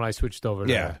lot when I switched over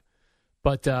to there.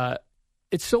 But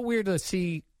it's so weird to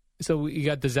see. So you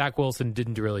got the Zach Wilson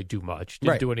didn't really do much.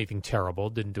 Didn't do anything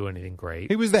terrible. Didn't do anything great.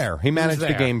 He was there. He managed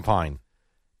the game fine.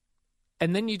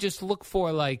 And then you just look for,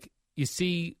 you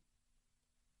see,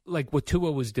 what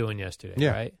Tua was doing yesterday,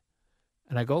 right?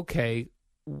 And I go, okay,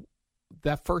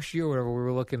 that first year, whatever, we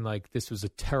were looking like this was a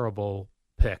terrible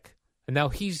pick. And now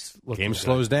he's looking Game good.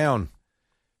 slows down.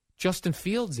 Justin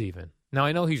Fields even. Now,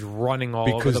 I know he's running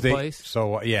all over the place.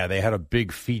 So, they had a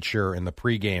big feature in the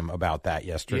pregame about that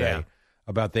yesterday. Yeah.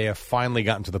 About they have finally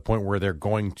gotten to the point where they're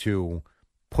going to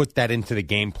put that into the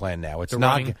game plan now. It's the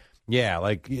not, running.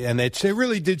 and it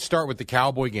really did start with the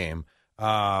Cowboy game.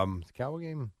 Cowboy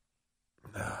game?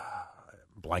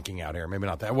 Blanking out here. Maybe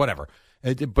not that. Whatever.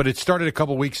 But it started a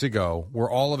couple weeks ago where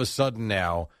all of a sudden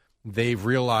now they've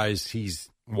realized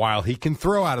while he can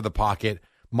throw out of the pocket,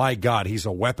 my God, he's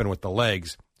a weapon with the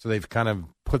legs. So they've kind of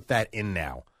put that in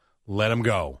now. Let him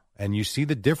go. And you see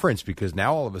the difference because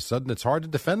now all of a sudden it's hard to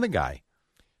defend the guy.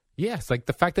 Yeah, it's like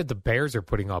the fact that the Bears are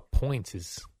putting up points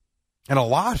is and a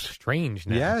lot strange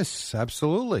now. Yes,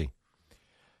 absolutely.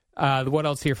 What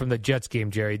else here from the Jets game,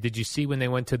 Jerry? Did you see when they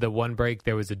went to the one break,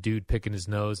 there was a dude picking his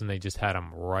nose and they just had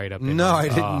him right up in No,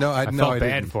 his, I didn't know. I felt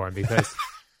bad for him because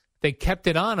they kept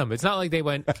it on him. It's not like they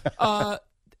went,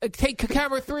 take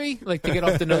camera 3, to get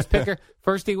off the nose picker.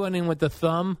 First he went in with the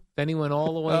thumb, then he went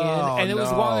all the way in. And it was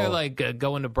while they're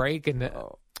going to break. And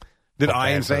Did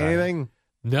Ian say anything?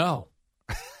 No.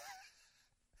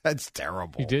 That's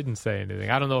terrible. He didn't say anything.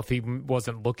 I don't know if he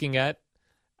wasn't looking at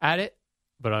it,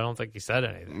 but I don't think he said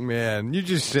anything. Man, you're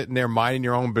just sitting there minding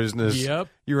your own business. Yep.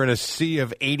 You're in a sea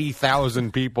of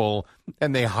 80,000 people,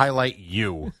 and they highlight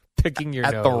you. Picking your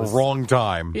nose. At the wrong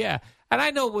time. Yeah. And I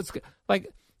know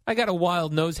I got a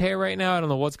wild nose hair right now. I don't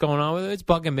know what's going on with it. It's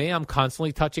bugging me. I'm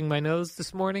constantly touching my nose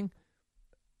this morning.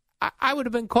 I would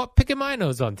have been caught picking my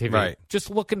nose on TV. Right. Just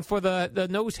looking for the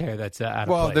nose hair that's out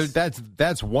of place. Well,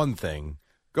 that's one thing.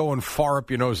 Going far up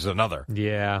your nose is another.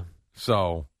 Yeah.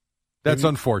 So that's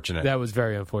unfortunate. That was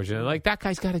very unfortunate. That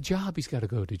guy's got a job he's got to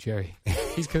go to, Jerry.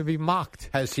 He's going to be mocked.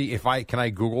 Has he? Can I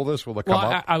Google this? Will it come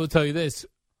up? I will tell you this.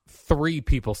 3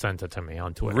 people sent it to me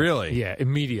on Twitter. Really? Yeah,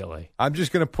 immediately. I'm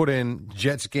just going to put in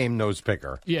Jets game nose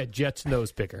picker. Yeah, Jets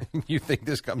nose picker. You think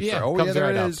this comes through? Oh, yeah, there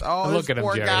right it is. Oh, look this at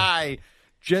poor him, Jerry. guy.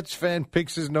 Jets fan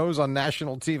picks his nose on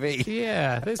national TV.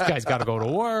 Yeah, this guy's got to go to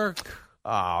work.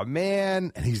 Oh,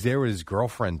 man. And he's there with his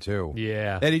girlfriend, too.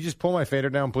 Yeah. Eddie, just pull my fader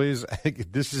down, please.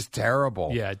 This is terrible.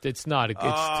 Yeah, it's not. It's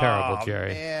terrible,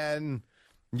 Jerry. Man.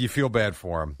 You feel bad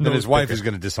for him. Then his wife is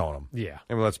going to disown him. Yeah.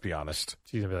 I mean, let's be honest.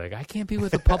 She's going to be like, I can't be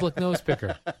with a public nose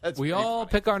picker. We all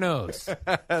pick our nose.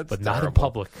 But not in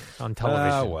public, on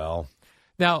television. Well.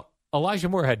 Now, Elijah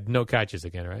Moore had no catches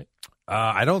again, right?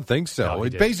 I don't think so. No,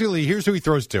 basically, here's who he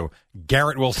throws to.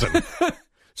 Garrett Wilson.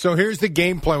 So here's the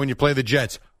game plan when you play the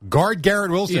Jets. Guard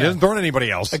Garrett Wilson. He doesn't throw to anybody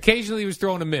else. Occasionally he was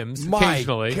throwing to Mims. My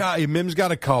God, Mims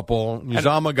got a couple.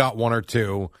 Uzama got 1 or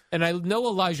 2. And I know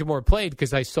Elijah Moore played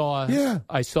because I saw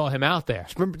him out there.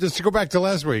 Just to go back to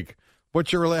last week.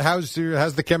 How's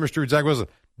the chemistry with Zach Wilson?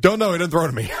 Don't know. He didn't throw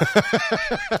to me.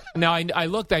 Now, I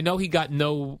looked. I know he got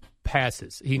no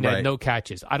passes. He had no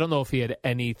catches. I don't know if he had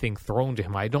anything thrown to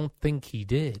him. I don't think he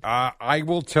did. I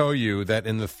will tell you that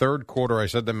in the third quarter, I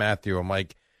said to Matthew, I'm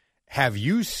like, have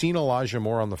you seen Elijah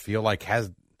Moore on the field?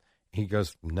 He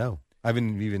goes, no. I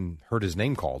haven't even heard his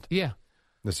name called. Yeah.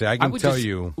 Let's say, I can tell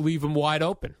you. Leave him wide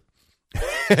open.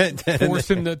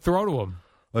 Force him to throw to him.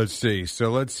 Let's see. So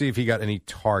let's see if he got any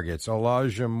targets.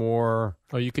 Elijah Moore.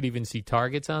 Oh, you could even see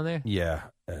targets on there? Yeah.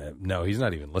 No, he's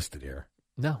not even listed here.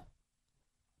 No.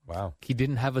 Wow. He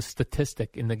didn't have a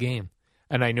statistic in the game.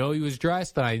 And I know he was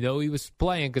dressed, and I know he was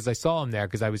playing because I saw him there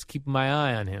because I was keeping my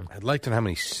eye on him. I'd like to know how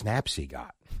many snaps he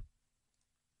got.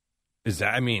 I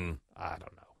don't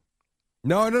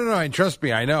know. No. And trust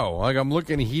me, I know. I'm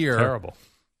looking here. Terrible.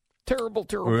 Terrible.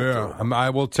 Yeah,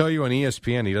 I will tell you on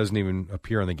ESPN, he doesn't even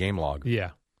appear in the game log. Yeah.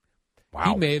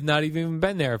 Wow. He may have not even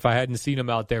been there if I hadn't seen him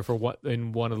out there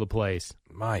in one of the plays.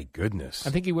 My goodness. I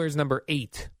think he wears number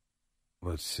 8.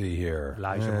 Let's see here.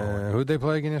 Elijah Moore. Who'd they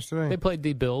play again yesterday? They played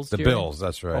the Bills. The Bills,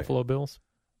 that's right. Buffalo Bills.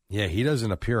 Yeah, he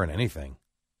doesn't appear in anything.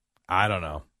 I don't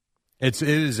know. It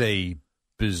is a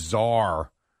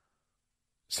bizarre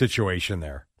situation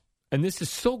there. And this is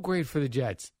so great for the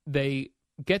Jets. They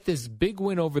get this big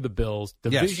win over the Bills,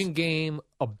 division game,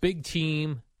 a big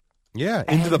team. Yeah,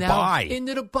 into the bye.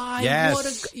 Into the bye.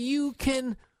 Yes. You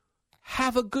can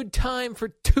have a good time for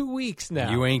 2 weeks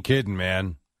now. You ain't kidding,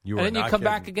 man. And then you come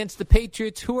back against the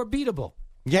Patriots, who are beatable.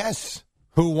 Yes.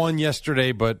 Who won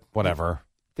yesterday, but whatever.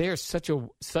 They're such a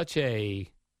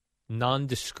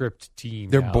nondescript team.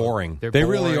 They're now. boring. They boring,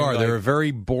 really are. like, They're a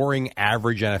very boring,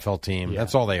 average NFL team. Yeah.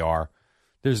 That's all they are.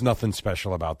 There's nothing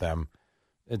special about them.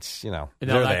 It's, and they're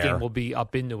now that there. game will be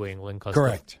up in New England.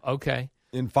 Correct. Okay.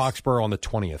 In Foxborough on the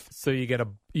 20th. So you get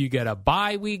a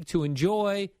bye week to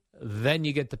enjoy, then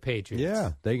you get the Patriots.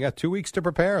 Yeah, they got 2 weeks to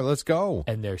prepare. Let's go.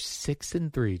 And they're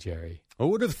 6-3, Jerry. Who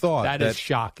would have thought that is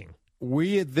shocking.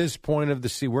 We at this point of the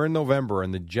season, we're in November,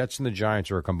 and the Jets and the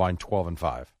Giants are a combined 12-5.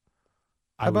 How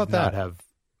about that? I would not have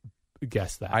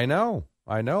guessed that. I know.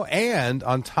 And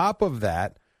on top of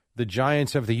that, the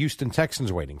Giants have the Houston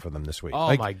Texans waiting for them this week.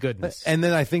 Oh, my goodness. And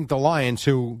then I think the Lions,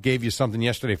 who gave you something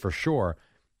yesterday for sure,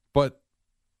 but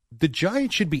the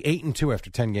Giants should be 8-2 after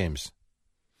 10 games.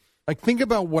 Think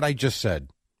about what I just said.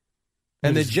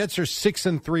 And the Jets are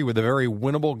 6-3 with a very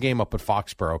winnable game up at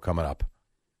Foxborough coming up.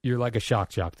 You're like a shock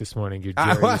jock this morning. You're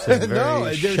Jerry.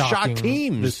 No, they're shock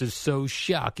teams. This is so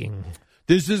shocking.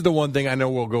 This is the one thing I know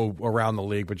we'll go around the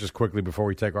league, but just quickly before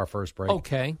we take our first break.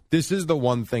 Okay. This is the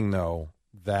one thing, though,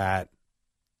 that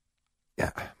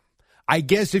I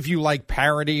guess if you like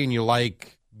parity and you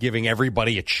like giving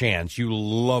everybody a chance, you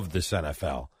love this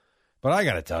NFL. But I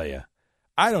got to tell you,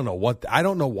 I don't know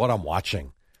what I'm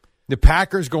watching. The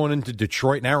Packers going into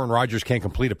Detroit and Aaron Rodgers can't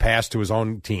complete a pass to his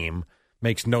own team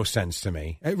makes no sense to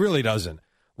me. It really doesn't.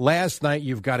 Last night,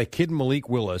 you've got a kid, Malik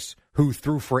Willis, who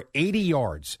threw for 80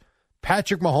 yards.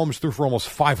 Patrick Mahomes threw for almost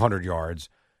 500 yards,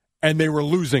 and they were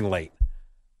losing late.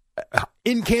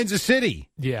 In Kansas City.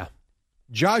 Yeah.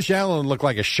 Josh Allen looked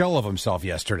like a shell of himself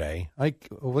yesterday. Like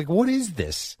what is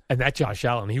this? And that Josh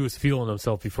Allen, he was feeling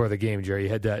himself before the game, Jerry. He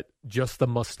had just the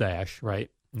mustache,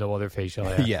 right? No other facial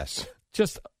hair. Yes.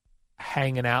 Just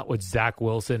hanging out with Zach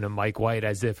Wilson and Mike White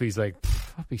as if he's like,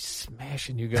 I'll be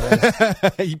smashing you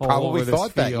guys. He probably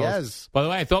thought that, yes. By the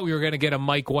way, I thought we were going to get a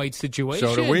Mike White situation.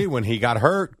 So did we when he got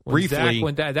hurt briefly. Zach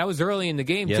went that was early in the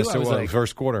game, yes, too. I was like,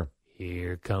 first quarter.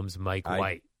 Here comes Mike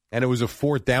White. And it was a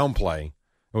fourth down play.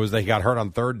 It was that he got hurt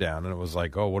on third down, and it was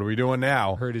like, oh, what are we doing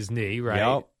now? Hurt his knee, right?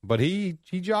 Yep. But he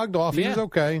jogged off. He was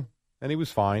okay, and he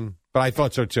was fine. But I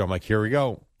thought so, too. I'm like, here we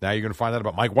go. Now you're going to find out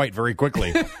about Mike White very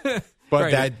quickly.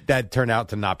 But right. that turned out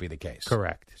to not be the case.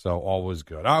 Correct. So all was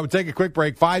good. All right, we'll take a quick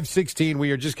break. 5:16.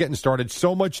 We are just getting started.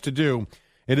 So much to do.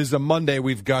 It is a Monday.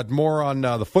 We've got more on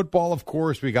the football, of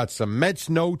course. We got some Mets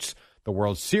notes. The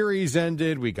World Series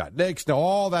ended. We got Knicks. Now,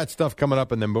 all that stuff coming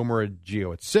up. And then Boomer and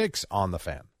Gio at 6 on The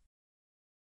Fan.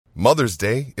 Mother's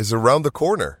Day is around the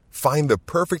corner. Find the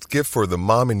perfect gift for the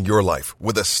mom in your life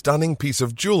with a stunning piece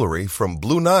of jewelry from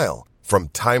Blue Nile. From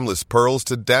timeless pearls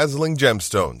to dazzling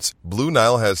gemstones, Blue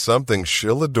Nile has something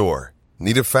she'll adore.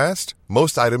 Need it fast?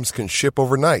 Most items can ship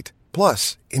overnight.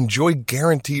 Plus, enjoy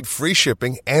guaranteed free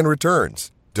shipping and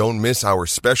returns. Don't miss our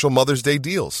special Mother's Day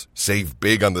deals. Save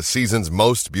big on the season's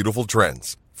most beautiful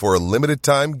trends. For a limited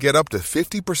time, get up to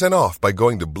 50% off by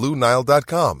going to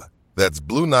BlueNile.com. That's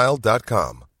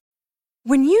BlueNile.com.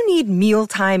 When you need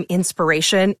mealtime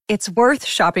inspiration, it's worth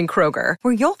shopping Kroger,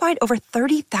 where you'll find over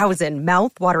 30,000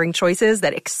 mouth-watering choices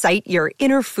that excite your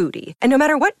inner foodie. And no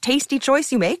matter what tasty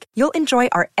choice you make, you'll enjoy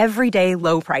our everyday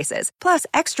low prices, plus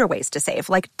extra ways to save,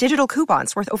 like digital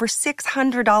coupons worth over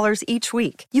 $600 each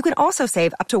week. You can also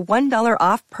save up to $1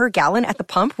 off per gallon at the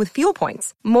pump with fuel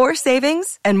points. More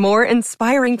savings and more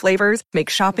inspiring flavors make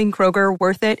shopping Kroger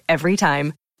worth it every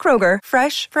time. Kroger,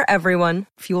 fresh for everyone.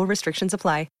 Fuel restrictions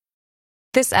apply.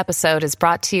 This episode is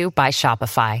brought to you by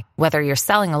Shopify. Whether you're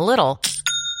selling a little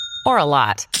or a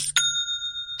lot,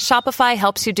 Shopify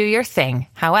helps you do your thing,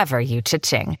 however you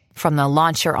cha-ching. From the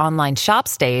launch your online shop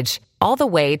stage, all the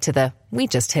way to the we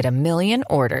just hit 1 million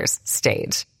orders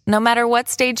stage. No matter what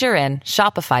stage you're in,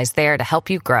 Shopify's there to help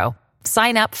you grow.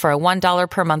 Sign up for a $1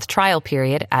 per month trial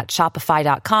period at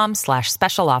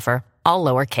shopify.com/special offer, all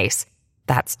lowercase.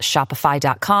 That's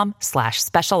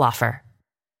shopify.com/special offer.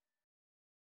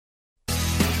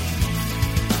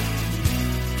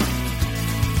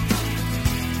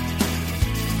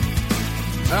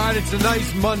 right, it's a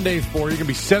nice Monday for you. It's going to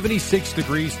be 76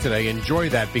 degrees today. Enjoy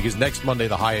that because next Monday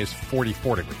the high is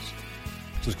 44 degrees.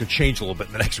 So it's going to change a little bit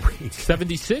in the next week.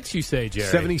 76, you say, Jerry?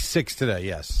 76 today,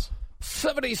 yes.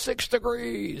 76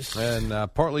 degrees.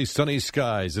 And partly sunny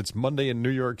skies. It's Monday in New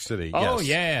York City. Oh, yes.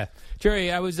 yeah.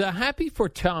 Jerry, I was happy for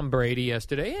Tom Brady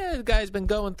yesterday. Yeah, the guy's been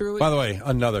going through it. By the way,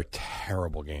 another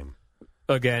terrible game.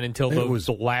 Again, until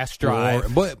the last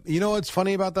drive. But you know what's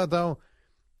funny about that, though?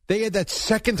 They had that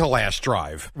second to last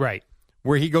drive. Right.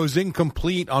 Where he goes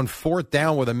incomplete on 4th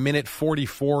down with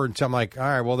 1:44, and so I'm like, all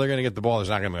right, well, they're going to get the ball. There's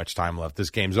not going to be much time left.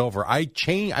 This game's over.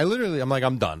 I'm like,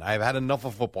 I'm done. I've had enough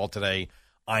of football today.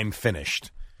 I'm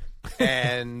finished.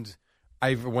 And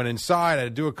I went inside. I had to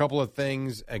do a couple of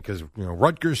things because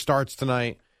Rutgers starts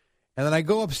tonight. And then I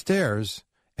go upstairs,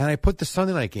 and I put the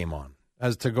Sunday night game on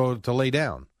as to go to lay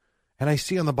down. And I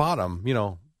see on the bottom,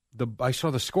 I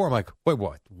saw the score. I'm like, wait,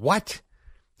 what? What?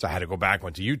 So I had to go back,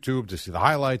 went to YouTube to see the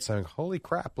highlights. I'm like, holy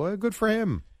crap, boy, good for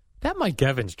him. That Mike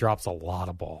Evans drops a lot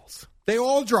of balls. They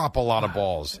all drop a lot of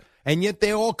balls, and yet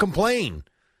they all complain.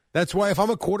 That's why if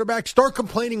I'm a quarterback, start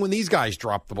complaining when these guys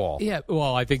drop the ball. Yeah,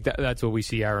 well, I think that's what we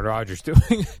see Aaron Rodgers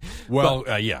doing.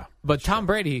 Yeah. But Tom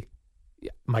Brady,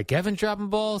 Mike Evans dropping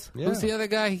balls? Yeah. Who's the other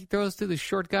guy he throws to, the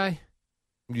short guy?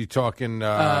 You talking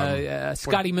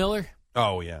Scotty Miller?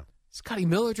 Oh, yeah. Scotty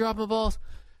Miller dropping balls?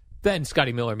 Then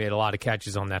Scotty Miller made a lot of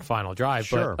catches on that final drive.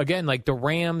 Sure. But again, like the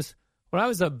Rams, when I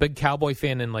was a big Cowboy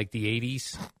fan in like the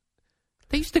 80s,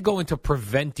 they used to go into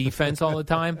prevent defense all the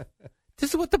time. This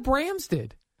is what the Rams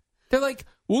did. They're like,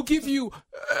 we'll give you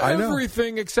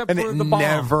everything except for the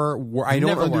bomb. I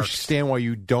don't understand why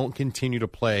you don't continue to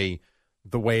play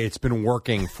the way it's been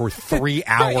working for 3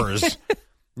 hours.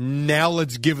 Now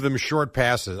let's give them short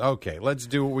passes. Okay, let's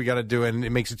do what we got to do, and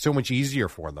it makes it so much easier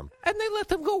for them. And they let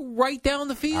them go right down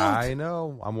the field. I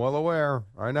know. I'm well aware.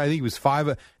 I think he was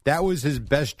 5. That was his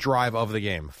best drive of the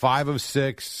game. 5 of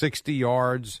 6, 60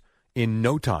 yards in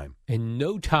no time. In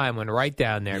no time, went right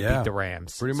down there and beat the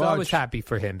Rams. Pretty so much. I was happy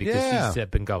for him because he's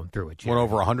been going through it. Jerry. Went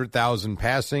over 100,000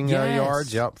 passing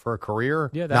yards. Yep, for a career.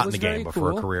 Yeah, that not was in the game, but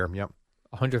for a career. Yep,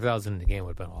 100,000 in the game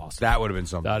would have been awesome. That would have been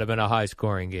something. That would have been a high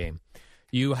scoring game.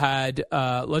 You had,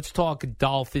 let's talk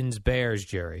Dolphins-Bears,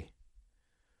 Jerry.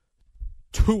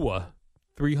 Tua,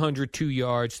 302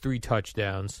 yards, 3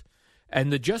 touchdowns.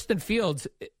 And the Justin Fields,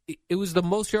 it was the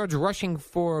most yards rushing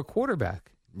for a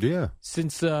quarterback. Yeah.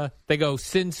 Since at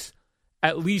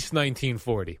least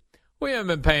 1940. We haven't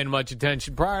been paying much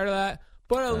attention prior to that,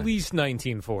 but at least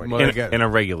 1940. In a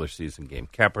regular season game.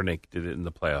 Kaepernick did it in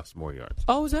the playoffs, more yards.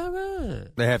 Oh, is that right?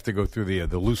 They have to go through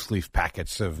the loose leaf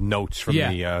packets of notes from the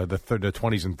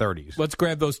 20s and 30s. Let's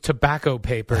grab those tobacco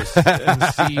papers and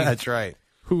see That's right.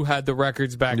 who had the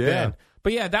records back then.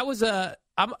 But yeah, that was the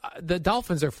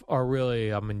Dolphins are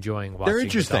really, I'm enjoying watching. They're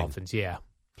interesting. The Dolphins, yeah.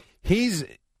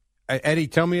 Eddie,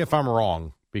 tell me if I'm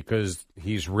wrong, because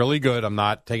he's really good. I'm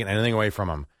not taking anything away from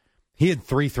him. He had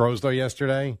 3 throws, though,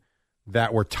 yesterday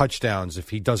that were touchdowns if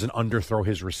he doesn't underthrow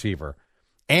his receiver.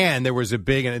 And there was a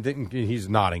big, and he's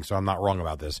nodding, so I'm not wrong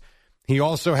about this. He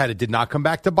also it did not come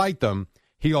back to bite them.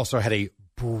 He also had a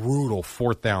brutal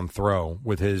 4th down throw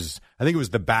with his, I think it was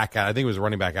the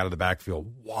running back out of the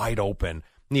backfield, wide open,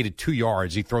 needed 2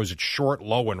 yards. He throws it short,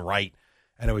 low, and right.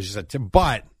 And it was just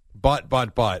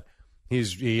but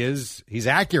he's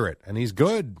accurate and he's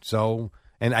good. So,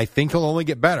 and I think he'll only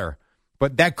get better.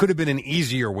 But that could have been an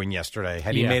easier win yesterday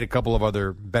had he made a couple of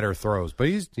other better throws. But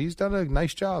he's done a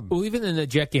nice job. Well, even in the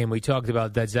Jet game, we talked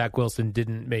about that Zach Wilson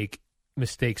didn't make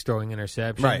mistakes throwing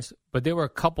interceptions. Right. But there were a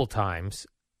couple times,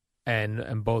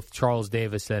 and both Charles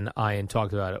Davis and Ian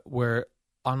talked about it, where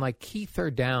on like key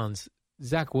 3rd downs,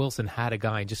 Zach Wilson had a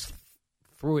guy and just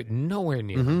threw it nowhere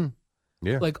near him.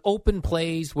 Yeah. Like open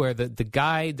plays where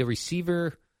the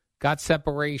receiver got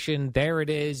separation. There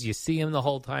it is. You see him the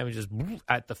whole time and just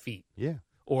at the feet. Yeah.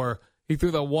 Or he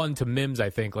threw the one to Mims, I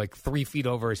think, like 3 feet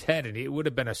over his head, and it would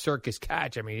have been a circus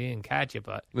catch. I mean, he didn't catch it,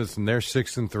 but. Listen, they're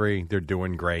 6-3. They're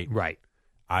doing great. Right.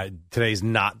 Today's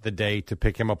not the day to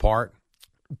pick him apart.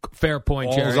 Fair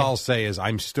point, Jerry. All I'll say is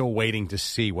I'm still waiting to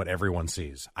see what everyone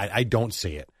sees. I don't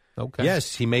see it. Okay.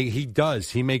 Yes, he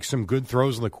does. He makes some good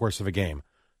throws in the course of a game.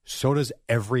 So does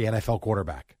every NFL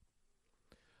quarterback.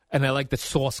 And I like that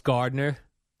Sauce Gardner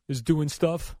is doing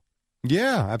stuff.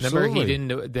 Yeah, absolutely. Remember,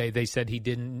 he didn't. They said he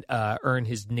didn't earn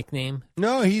his nickname.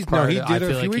 No, he did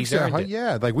a few weeks ago. It.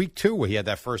 Yeah, like week 2 where he had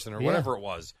that first or whatever it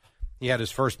was. He had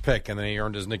his first pick and then he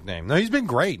earned his nickname. No, he's been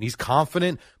great. He's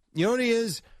confident. You know what he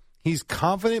is? He's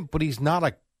confident, but he's not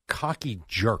a cocky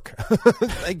jerk.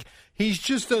 Like he's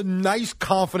just a nice,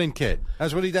 confident kid.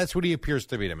 That's what he appears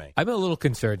to be to me. I'm a little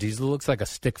concerned. He looks like a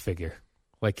stick figure.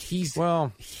 Like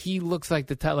he looks like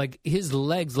the type, like his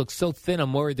legs look so thin.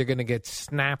 I'm worried they're going to get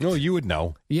snapped. No, you would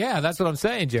know. Yeah, that's what I'm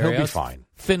saying, Jerry. He'll be fine.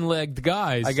 Thin-legged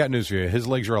guys. I got news for you. His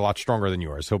legs are a lot stronger than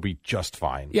yours. He'll be just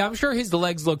fine. Yeah, I'm sure his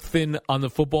legs look thin on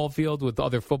the football field with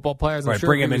other football players. I'm right, sure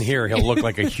bring him in here. He'll look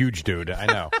like a huge dude. I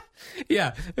know.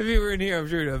 Yeah, if he were in here, I'm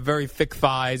sure he'd have very thick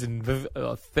thighs and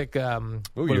thick. Ooh,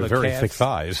 you have very calves. thick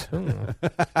thighs.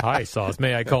 Hi, Sauce.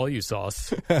 May I call you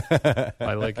Sauce?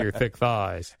 I like your thick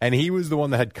thighs. And he was the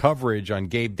one that had coverage on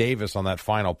Gabe Davis on that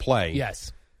final play.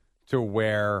 Yes. To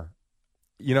where,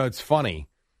 it's funny.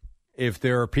 If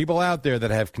there are people out there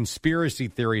that have conspiracy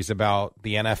theories about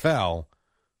the NFL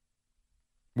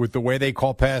with the way they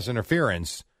call pass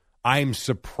interference, I'm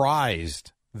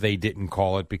surprised they didn't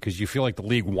call it because you feel like the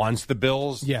league wants the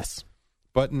Bills. Yes.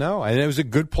 But no, and it was a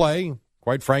good play.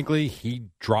 Quite frankly, he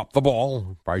dropped the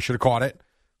ball. Probably should have caught it.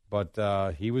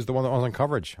 But he was the one that was on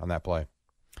coverage on that play.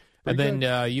 Pretty and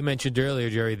then you mentioned earlier,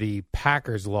 Jerry, the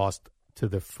Packers lost to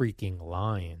the freaking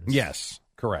Lions. Yes,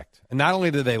 correct. And not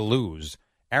only did they lose,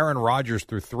 Aaron Rodgers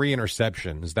threw 3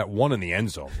 interceptions. That one in the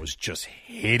end zone was just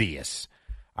hideous.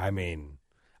 I mean,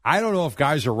 I don't know if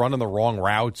guys are running the wrong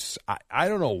routes. I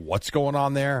don't know what's going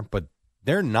on there, but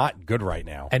they're not good right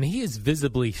now. And he is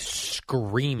visibly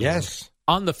screaming. Yes.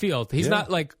 On the field. He's not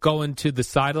like going to the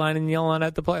sideline and yelling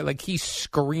at the player. Like he's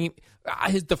screaming.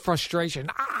 The frustration.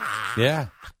 Yeah.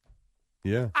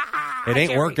 Yeah. It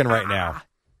ain't working right now.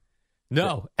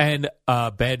 No. And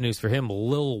bad news for him,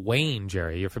 Lil Wayne,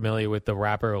 Jerry. You're familiar with the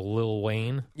rapper Lil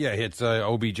Wayne? Yeah, it's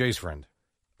OBJ's friend.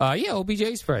 Yeah,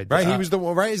 OBJ's friend. Right, he was the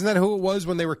one, right? Isn't that who it was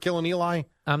when they were killing Eli?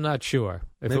 I'm not sure.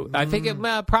 I think it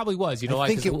probably was. I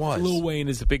think it was. Lil Wayne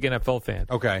is a big NFL fan.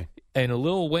 Okay. And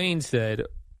Lil Wayne said,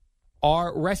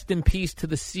 rest in peace to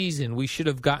the season. We should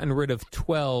have gotten rid of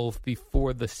 12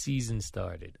 before the season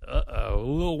started. Uh-oh.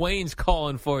 Lil Wayne's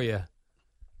calling for you.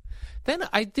 Then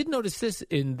I did notice this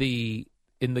in the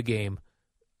game.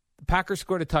 The Packers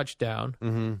scored a touchdown.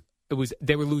 Mm-hmm.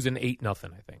 They were losing 8-0,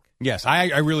 I think. Yes,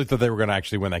 I really thought they were going to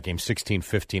actually win that game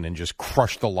 16-15 and just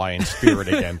crush the Lions' spirit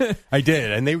again. I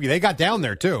did, and they got down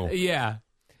there too. Yeah.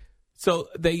 So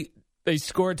they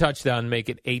score a touchdown, make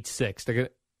it 8-6. They're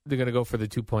going to go for the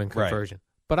 2-point conversion.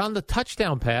 Right. But on the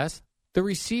touchdown pass, the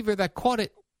receiver that caught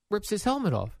it rips his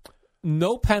helmet off.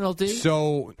 No penalty.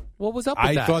 So what was up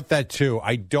with that? I thought that too.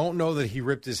 I don't know that he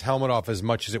ripped his helmet off as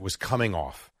much as it was coming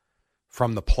off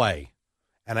from the play.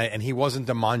 And he wasn't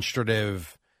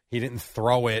demonstrative. He didn't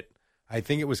throw it. I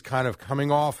think it was kind of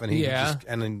coming off, and he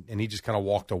just kind of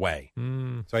walked away.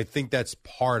 So I think that's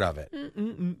part of it.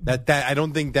 That I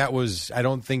don't think that was. I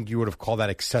don't think you would have called that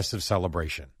excessive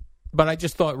celebration. But I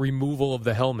just thought removal of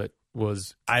the helmet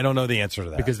was. I don't know the answer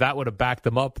to that because that would have backed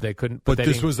them up. They couldn't. But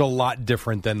this was a lot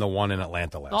different than the one in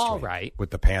Atlanta last week. Right, with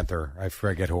the Panther. I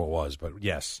forget who it was, but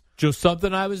yes, just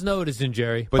something I was noticing,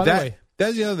 Jerry. But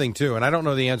that's the other thing too, and I don't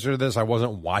know the answer to this. I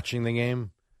wasn't watching the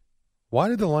game. Why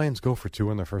did the Lions go for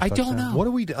 2 in their first touchdown? I don't know. What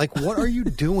are we like? What are you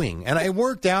doing? And it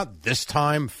worked out this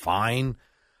time fine.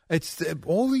 It's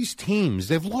all these teams,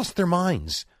 they've lost their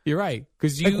minds. You're right.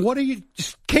 Because what are you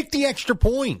just kick the extra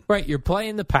point? Right. You're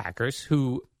playing the Packers,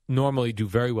 who normally do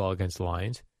very well against the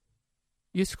Lions.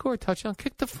 You score a touchdown,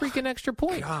 kick the freaking extra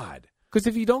point. God. Because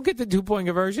if you don't get the 2-point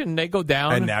conversion, they go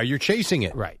down. And now you're chasing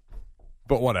it. Right.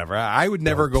 But whatever. I would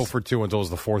never go for 2 until it was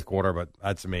the fourth quarter, but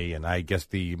that's me. And I guess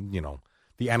the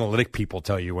analytic people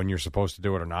tell you when you're supposed to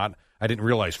do it or not. I didn't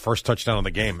realize first touchdown of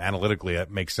the game, analytically,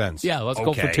 that makes sense. Yeah, let's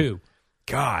go for 2.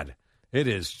 God, it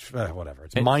is, whatever.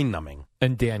 It's mind-numbing.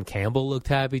 And Dan Campbell looked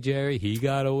happy, Jerry. He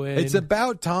got a win. It's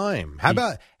about time. How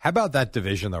about that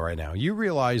division, though, right now? You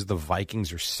realize the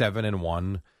Vikings are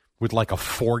 7-1 with like a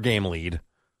 4-game lead?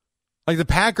 Like the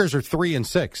Packers are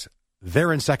 3-6.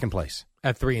 They're in second place.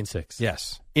 At 3-6.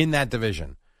 Yes, in that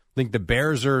division. I think the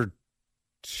Bears are...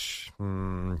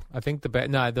 I think the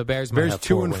Bears might have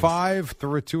 2-5,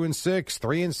 through 2-6,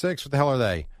 3-6. What the hell are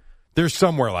they? They're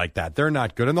somewhere like that. They're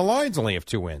not good, and the Lions only have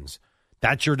 2 wins.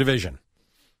 That's your division.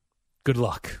 Good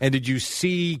luck. And did you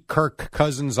see Kirk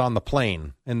Cousins on the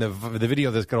plane in the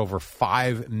video that's got over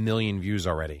 5 million views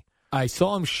already? I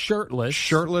saw him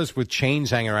shirtless with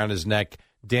chains hanging around his neck,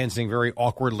 dancing very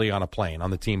awkwardly on a plane, on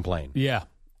the team plane. Yeah.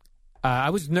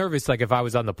 I was nervous, like, if I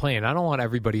was on the plane. I don't want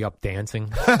everybody up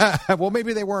dancing. Well,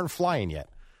 maybe they weren't flying yet.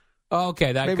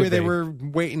 Okay, that could be. Maybe they were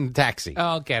waiting to taxi.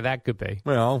 Okay, that could be.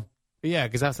 Well. Yeah,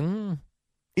 because I was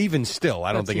even still,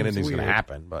 I don't think anything's going to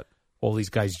happen. But all these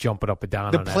guys jumping up and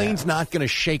down. The plane's not going to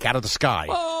shake out of the sky.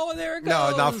 Oh, there it goes.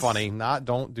 No, not funny.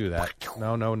 Don't do that.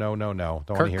 No.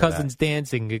 Don't Kirk hear Cousins that.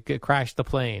 dancing. It crashed the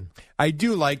plane. I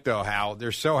do like, though, how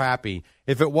they're so happy.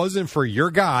 If it wasn't for your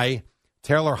guy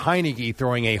Taylor Heineke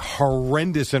throwing a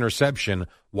horrendous interception.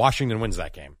 Washington wins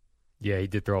that game. Yeah, he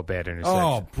did throw a bad interception.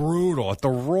 Oh, brutal. At the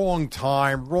wrong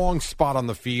time, wrong spot on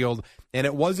the field. And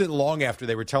it wasn't long after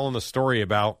they were telling the story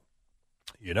about,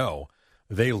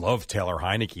 they love Taylor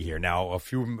Heineke here. Now, a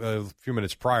few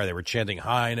minutes prior, they were chanting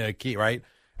Heineke, right?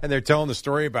 And they're telling the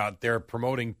story about they're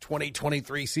promoting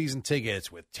 2023 season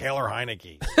tickets with Taylor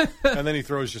Heineke. And then he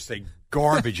throws just a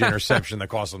garbage interception that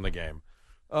cost them the game.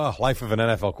 Oh, life of an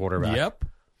NFL quarterback. Yep.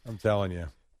 I'm telling you.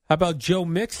 How about Joe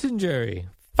Mixon, Jerry?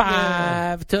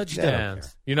 5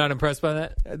 touchdowns. You're not impressed by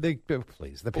that?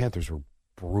 Please. The Panthers were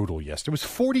brutal yesterday. It was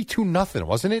 42-0,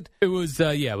 wasn't it? It was,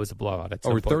 it was a blowout.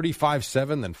 Or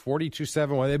 35-7, then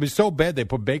 42-7. It was so bad they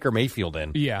put Baker Mayfield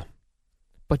in. Yeah.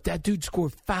 But that dude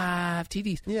scored 5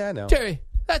 TDs. Yeah, I know. Jerry,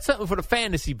 that's something for the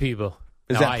fantasy people.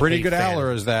 Is that pretty good, Al,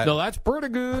 or is that? No, that's pretty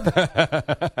good.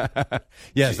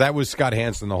 Yes, that was Scott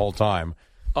Hansen the whole time.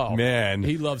 Oh, man.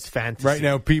 He loves fantasy. Right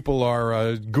now, people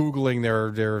are Googling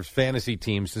their fantasy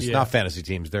teams. It's not fantasy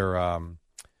teams. They're,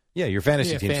 your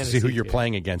fantasy teams to see who you're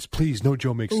playing against. Please, no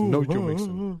Joe Mixon. No Joe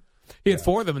Mixon. He had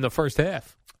 4 of them in the first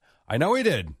half. I know he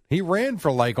did. He ran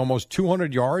for like almost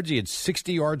 200 yards. He had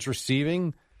 60 yards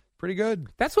receiving. Pretty good.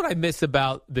 That's what I miss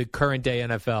about the current day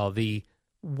NFL. The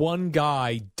one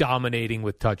guy dominating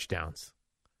with touchdowns.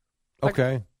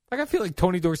 Okay. I feel like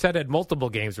Tony Dorsett had multiple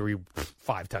games where he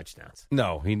 5 touchdowns.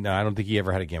 No, I don't think he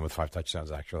ever had a game with 5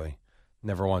 touchdowns, actually.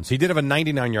 Never once. He did have a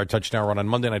 99-yard touchdown run on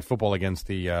Monday Night Football against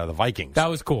the Vikings. That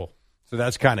was cool. So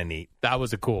that's kind of neat. That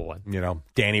was a cool one.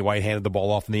 Danny White handed the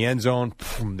ball off in the end zone.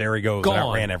 There he goes.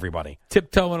 Outran everybody.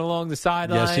 Tiptoeing along the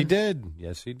sideline. Yes, he did.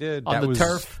 Yes, he did. On the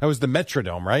turf. That was the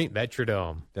Metrodome, right?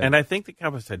 Metrodome. And I think the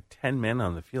Cowboys had 10 men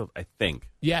on the field, I think.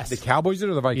 Yes. The Cowboys did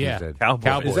or the Vikings did?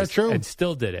 Cowboys. Is that true? And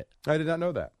still did it. I did not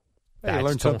know that. Hey, I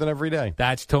learn something every day.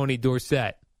 That's Tony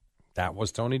Dorsett. That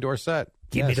was Tony Dorsett.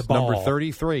 Give me the ball. Number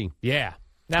 33. Yeah.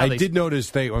 Now I did notice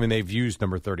they've used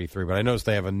number 33, but I noticed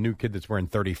they have a new kid that's wearing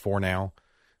 34 now,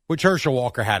 which Herschel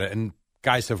Walker had it, and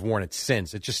guys have worn it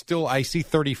since. It just still, I see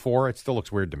 34. It still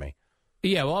looks weird to me.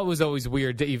 Yeah, well, it was always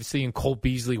weird that you've seen Colt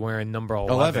Beasley wearing number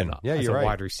 11 Yeah, as you're a right.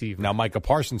 wide receiver. Now Micah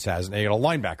Parsons has, and they had a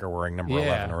linebacker wearing number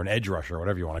 11 or an edge rusher,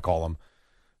 whatever you want to call him.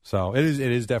 So it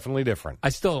is definitely different. I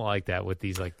still don't like that with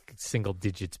these like single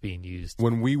digits being used.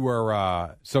 When we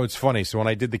were, so it's funny. So when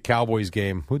I did the Cowboys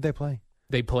game, who'd they play?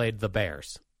 They played the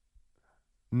Bears.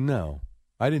 No,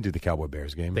 I didn't do the Cowboy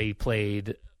Bears game. They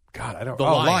played. God, I don't. The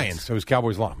Lions. So it was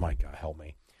Cowboys Lions. My God, help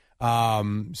me.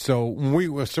 So we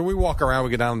walk around, we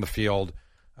get down on the field,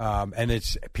 and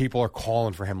it's people are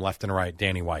calling for him left and right,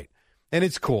 Danny White, and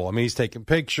it's cool. I mean, he's taking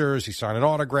pictures, he's signing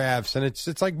autographs, and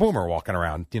it's like Boomer walking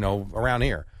around, around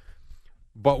here.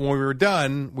 But when we were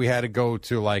done, we had to go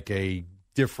to like a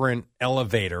different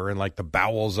elevator in like the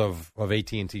bowels of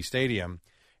AT&T Stadium,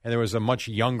 and there was a much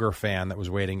younger fan that was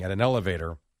waiting at an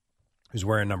elevator who's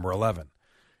wearing number 11.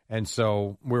 And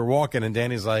so we were walking, and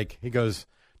Danny's like, he goes,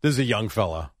 "This is a young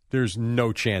fella. There's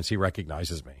no chance he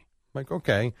recognizes me." I'm like,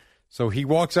 okay. So he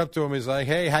walks up to him. He's like,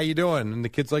 "Hey, how you doing?" And the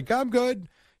kid's like, "I'm good."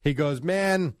 He goes,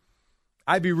 "Man,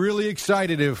 I'd be really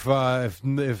excited if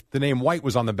the name White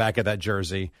was on the back of that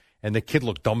jersey." And the kid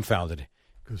looked dumbfounded.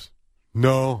 He goes,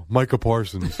 "No, Micah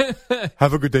Parsons.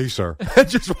 Have a good day, sir." And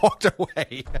just walked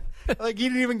away. Like, he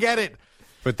didn't even get it.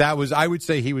 But I would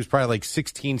say he was probably like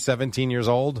 16, 17 years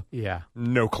old. Yeah.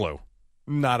 No clue.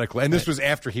 Not a clue. And this was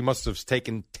after he must have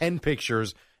taken 10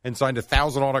 pictures and signed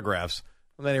 1,000 autographs.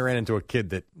 And then he ran into a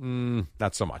kid that,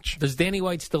 not so much. Does Danny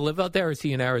White still live out there, or is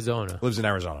he in Arizona? Lives in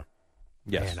Arizona.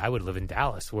 Yes. Man, I would live in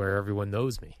Dallas, where everyone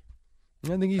knows me.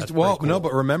 I think he's, cool. No,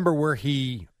 but remember where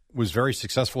he was very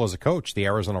successful as a coach, the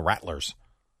Arizona Rattlers.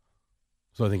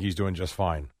 So I think he's doing just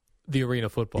fine. The Arena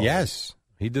Football. Yes.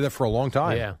 He did that for a long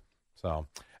time. Yeah. So,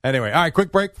 anyway, all right,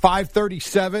 quick break,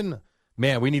 5:37.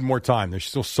 Man, we need more time. There's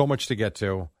still so much to get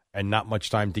to and not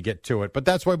much time to get to it. But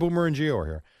that's why Boomer and Gio are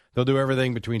here. They'll do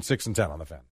everything between 6 and 10 on the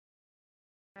Fan.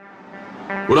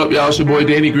 What up, y'all? It's your boy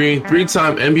Danny Green,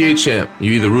 3-time NBA champ.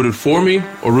 You either rooted for me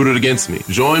or rooted against me.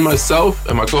 Join myself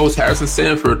and my co-host Harrison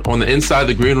Sanford on the Inside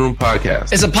the Green Room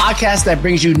podcast. It's a podcast that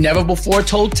brings you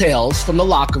never-before-told tales from the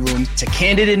locker room to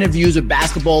candid interviews with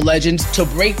basketball legends to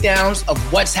breakdowns of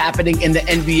what's happening in the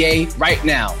NBA right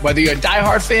now. Whether you're a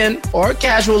diehard fan or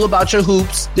casual about your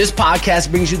hoops, this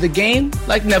podcast brings you the game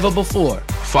like never before.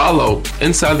 Follow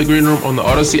Inside the Green Room on the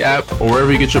Odyssey app or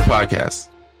wherever you get your podcasts.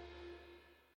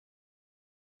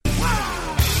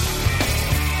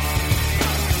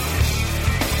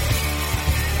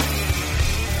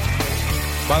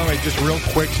 By the way, just real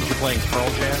quick, since you're playing Pearl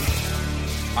Jam,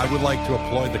 I would like to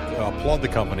applaud the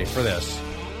company for this.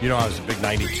 You know, I was a big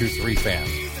 92.3 fan.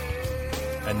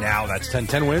 And now that's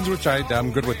 10-10 wins, which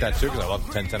I'm good with that, too, because I love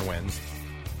the 10-10 wins.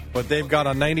 But they've got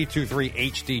a 92.3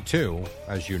 HD2,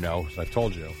 as you know, as I've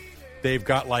told you. They've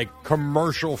got, like,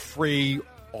 commercial-free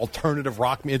alternative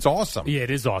rock. It's awesome. Yeah,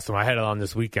 it is awesome. I had it on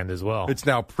this weekend as well. It's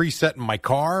now preset in my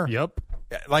car. Yep.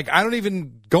 Like, I don't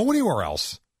even go anywhere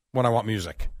else when I want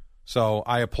music. So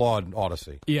I applaud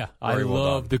Odyssey. Yeah, I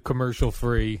love the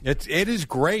commercial-free. It is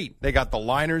great. They got the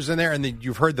liners in there, and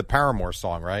you've heard the Paramore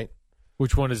song, right?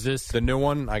 Which one is this? The new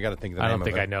one. I got to think of the name of it. I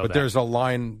don't think I know but that. There's a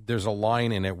line. There's a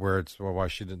line in it where it's why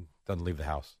she doesn't leave the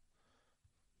house.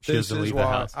 She doesn't leave the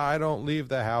house. I don't leave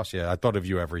the house. Yeah, I thought of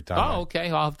you every time. Oh,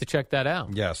 okay. I'll have to check that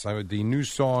out. Yes, the new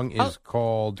song is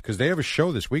called, because they have a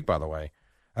show this week, by the way.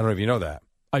 I don't know if you know that.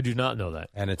 I do not know that.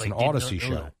 And it's an Odyssey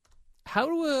show. That. How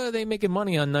are they making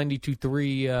money on 92.3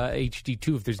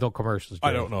 HD2 if there's no commercials?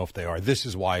 I don't know if they are. This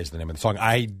Is Why is the name of the song.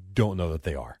 I don't know that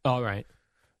they are. All right.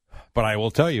 But I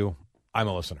will tell you, I'm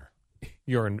a listener.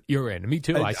 You're in. Me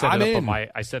too. I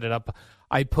set it up.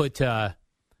 I put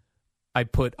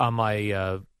on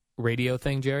my radio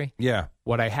thing, Jerry. Yeah.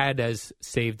 What I had as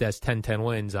saved as 10-10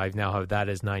 wins, I now have that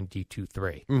as 92.3.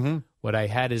 Mm-hmm. What I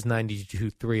had as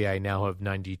 92.3, I now have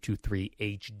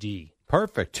 92.3 HD.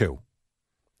 Perfect. Two.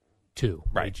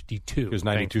 Right. HD2. Because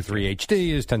 92.3 HD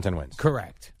is 10-10 wins.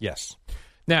 Correct. Yes.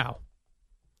 Now,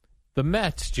 the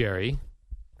Mets, Jerry,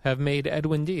 have made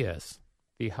Edwin Diaz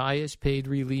the highest paid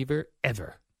reliever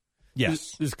ever.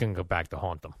 Yes. This can go back to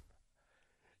haunt them.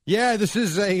 Yeah, this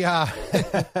is a...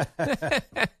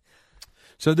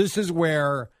 So this is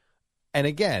where, and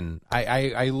again,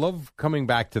 I love coming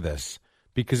back to this,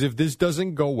 because if this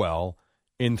doesn't go well,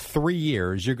 in 3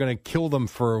 years, you're going to kill them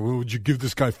for, what would you give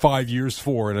this guy 5 years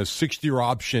for, and a 6-year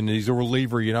option, and he's a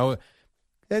reliever, you know?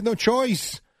 They had no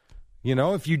choice. You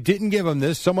know, if you didn't give him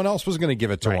this, someone else was going to give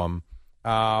it to him.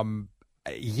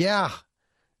 Yeah,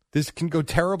 this can go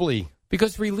terribly.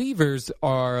 Because relievers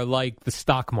are like the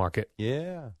stock market.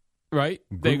 Yeah. Right?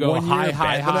 They go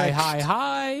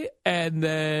high, and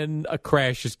then a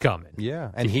crash is coming. Yeah,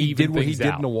 and he did what he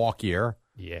did in a walk year.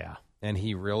 Yeah. And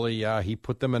he really, he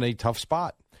put them in a tough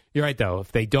spot. You're right, though.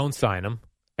 If they don't sign him,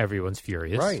 everyone's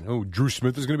furious. Right. Oh, Drew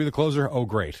Smith is going to be the closer? Oh,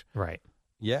 great. Right.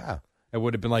 Yeah. It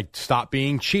would have been like, stop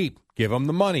being cheap. Give him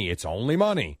the money. It's only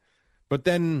money. But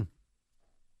then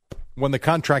when the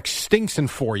contract stinks in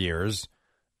 4 years,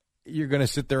 you're going to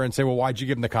sit there and say, well, why'd you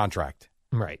give him the contract?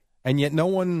 Right. And yet no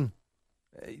one,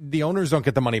 the owners don't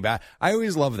get the money back. I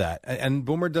always love that. And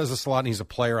Boomer does this a lot, and he's a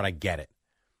player, and I get it.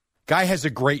 Guy has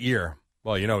a great year.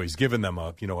 Well, you know, he's given them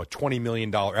a $20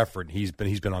 million effort. He's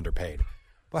been underpaid.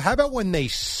 But how about when they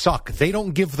suck? They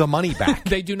don't give the money back.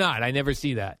 They do not. I never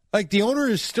see that. Like, the owner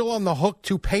is still on the hook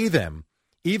to pay them,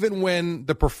 even when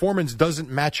the performance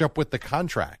doesn't match up with the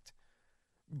contract.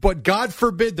 But God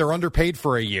forbid they're underpaid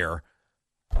for a year.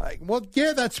 Well,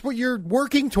 yeah, that's what you're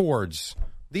working towards.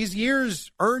 These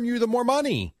years earn you the more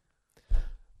money.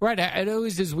 Right. It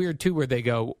always is weird, too, where they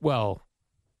go, well,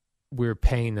 we're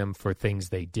paying them for things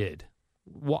they did.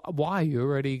 Why? You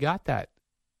already got that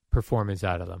performance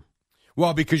out of them.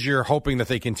 Well, because you're hoping that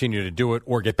they continue to do it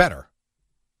or get better.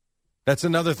 That's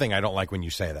another thing I don't like when you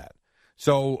say that.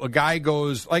 So a guy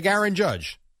goes, like Aaron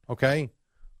Judge, okay?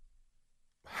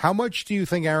 How much do you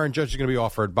think Aaron Judge is going to be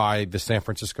offered by the San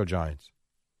Francisco Giants?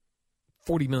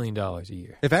 $40 million a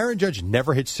year. If Aaron Judge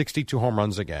never hits 62 home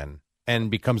runs again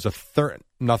and becomes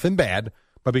nothing bad,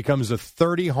 but becomes a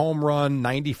 30 home run,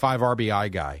 95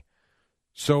 RBI guy,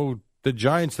 so the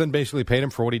Giants then basically paid him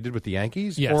for what he did with the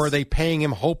Yankees? Yes. Or are they paying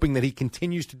him hoping that he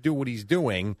continues to do what he's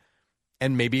doing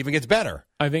and maybe even gets better?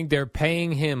 I think they're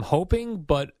paying him hoping,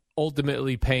 but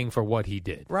ultimately paying for what he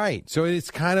did. Right. So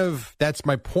it's kind of, that's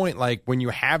my point. Like, when you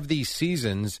have these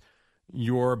seasons,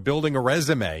 you're building a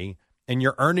resume and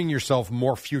you're earning yourself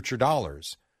more future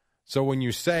dollars. So when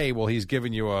you say, well, he's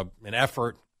giving you an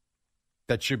effort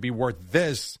that should be worth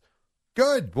this,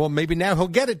 good. Well, maybe now he'll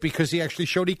get it because he actually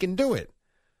showed he can do it.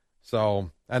 So,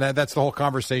 and that's the whole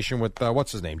conversation with,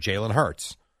 what's his name, Jalen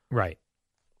Hurts. Right.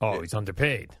 Oh, he's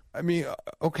underpaid. I mean,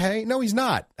 okay. No, he's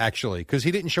not, actually, because he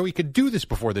didn't show he could do this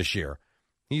before this year.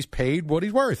 He's paid what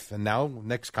he's worth, and now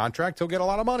next contract, he'll get a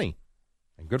lot of money.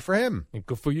 And good for him. And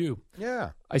good for you.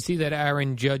 Yeah. I see that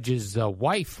Aaron Judge's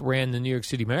wife ran the New York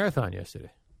City Marathon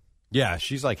yesterday. Yeah,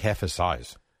 she's like half his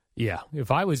size. Yeah.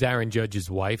 If I was Aaron Judge's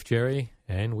wife, Jerry,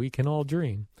 and we can all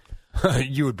dream.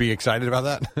 You would be excited about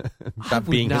that? About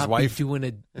being his wife?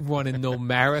 Running no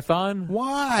marathon?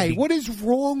 Why? What is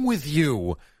wrong with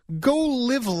you? Go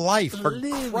live life. For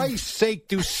Christ's sake,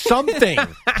 do something.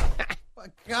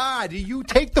 God, you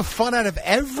take the fun out of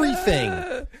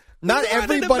everything. Not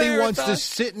everybody wants to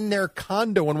sit in their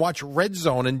condo and watch Red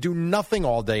Zone and do nothing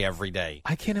all day every day.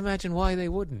 I can't imagine why they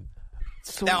wouldn't.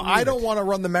 So now, weird. I don't want to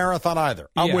run the marathon either.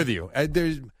 I'm with you.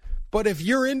 But if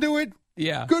you're into it,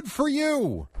 good for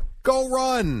you. Go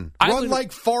run. Run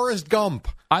like Forrest Gump.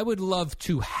 I would love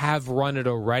to have run it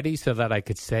already so that I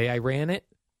could say I ran it.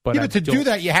 But, but to do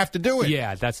that, you have to do it.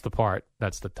 Yeah, that's the part.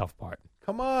 That's the tough part.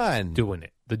 Come on. Doing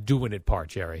it. The doing it part,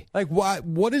 Jerry. Like,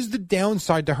 what is the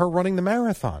downside to her running the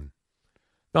marathon?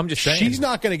 I'm just saying. She's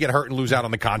not going to get hurt and lose out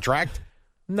on the contract.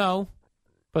 No,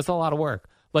 but it's a lot of work.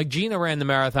 Like Gina ran the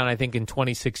marathon, I think, in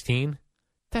 2016.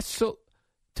 That's so...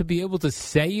 To be able to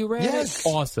say you ran it,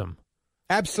 awesome.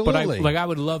 Absolutely. But I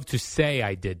would love to say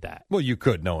I did that. Well, you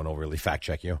could. No one will really fact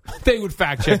check you. They would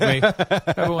fact check me.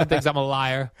 Everyone thinks I'm a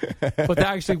liar. But to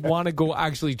actually want to go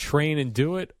actually train and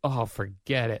do it, oh,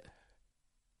 forget it.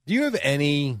 Do you have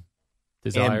any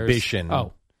ambition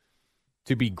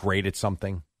to be great at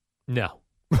something? No.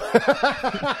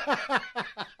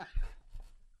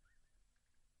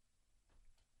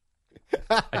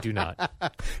 I do not.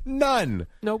 None.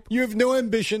 Nope. You have no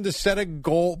ambition to set a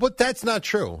goal. But that's not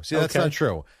true. See, that's not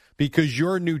true. Because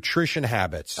your nutrition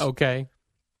habits that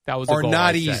was are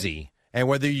not easy. And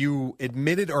whether you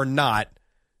admit it or not,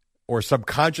 or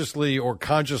subconsciously or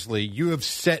consciously, you have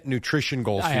set nutrition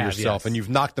goals for yourself, and you've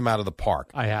knocked them out of the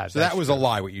park. I have. So that was a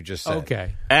lie, what you just said.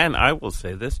 Okay. And I will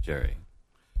say this, Jerry.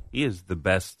 He is the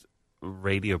best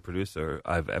radio producer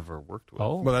I've ever worked with.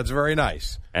 Oh. Well, that's very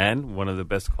nice. And one of the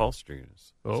best call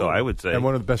screeners. Oh. So I would say... And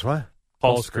one of the best what?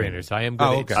 Call screeners. I am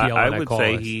good at I would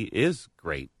say he is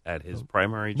great at his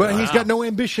primary job. But he's got no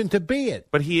ambition to be it.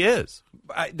 But he is.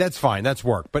 That's fine. That's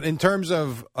work. But in terms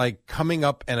of like coming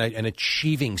up and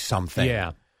achieving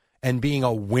something and being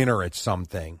a winner at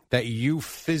something that you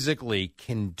physically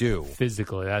can do.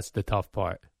 Physically, that's the tough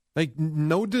part. Like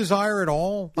no desire at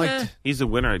all? Like he's a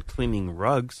winner at cleaning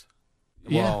rugs.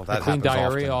 Well, that I clean happens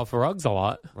diarrhea often. off of rugs a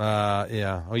lot.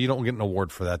 Yeah. Oh, you don't get an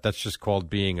award for that. That's just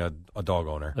called being a dog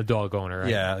owner. A dog owner, right?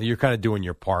 Yeah, you're kind of doing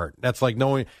your part. That's like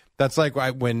knowing. That's like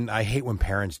when I hate when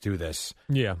parents do this.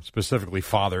 Yeah. Specifically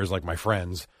fathers, like my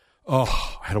friends.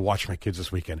 Oh, I had to watch my kids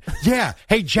this weekend. Yeah.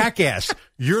 Hey, jackass,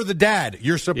 you're the dad.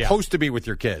 You're supposed to be with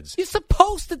your kids. You're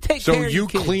supposed to take care of your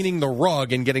kids. So you cleaning the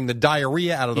rug and getting the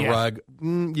diarrhea out of the rug,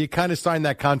 you kind of signed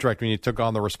that contract when you took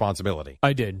on the responsibility.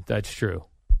 I did. That's true.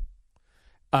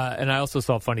 And I also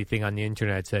saw a funny thing on the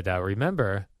internet. It said,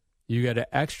 remember, you got an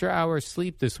extra hour of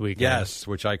sleep this weekend. Yes,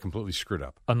 which I completely screwed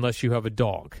up. Unless you have a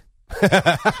dog.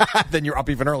 Then you're up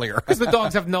even earlier. Because the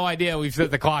dogs have no idea we've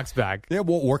set the clocks back. Yeah,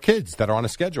 well, or kids that are on a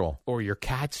schedule. Or your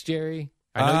cats, Jerry.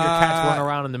 I know your cats run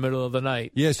around in the middle of the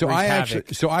night. Yeah, so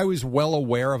I was well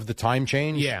aware of the time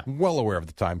change. Yeah. Well aware of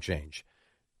the time change.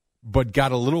 But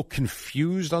got a little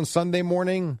confused on Sunday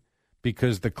morning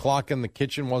because the clock in the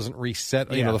kitchen wasn't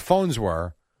reset. You know, the phones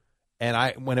were.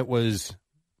 And when it was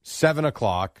 7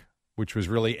 o'clock, which was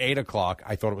really 8 o'clock,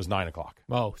 I thought it was 9 o'clock.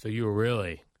 Oh, so you were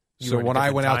really... So when I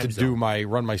went out to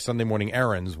run my Sunday morning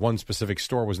errands, one specific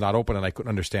store was not open, and I couldn't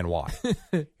understand why.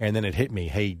 And then it hit me,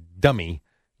 hey, dummy,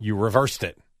 you reversed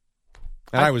it.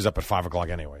 And I was up at 5 o'clock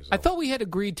anyway. So. I thought we had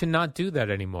agreed to not do that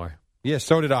anymore. Yeah,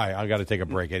 so did I. I got to take a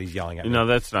break. Eddie's yelling at me. No,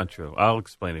 that's not true. I'll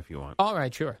explain if you want. All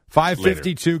right, sure.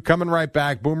 5:52, coming right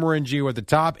back. Boomer and Gio at the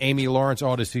top. Amy Lawrence,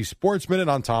 Odyssey Sports Minute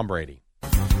on Tom Brady.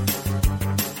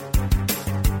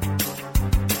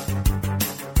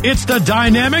 It's the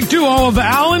dynamic duo of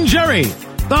Al and Jerry,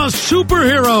 the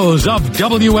superheroes of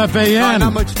WFAN.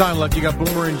 Not much time left. You got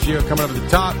Boomer and Gio coming up at the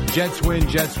top. Jets win,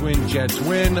 Jets win, Jets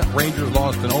win. Rangers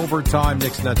lost in overtime.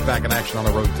 Knicks Nets back in action on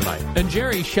the road tonight. And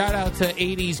Jerry, shout out to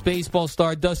 80s baseball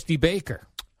star Dusty Baker.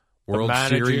 World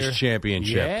Series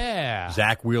championship. Yeah.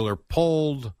 Zach Wheeler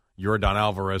pulled. Yordan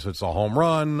Alvarez hits a home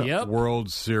run. Yep.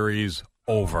 World Series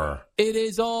over. It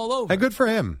is all over. And good for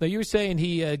him. Now, you were saying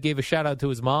he gave a shout out to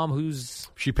his mom,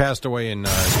 she passed away in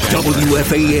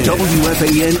WFAN,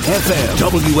 WFAN FM,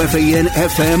 WFAN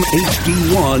FM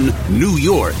HD1, New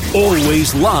York.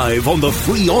 Always live on the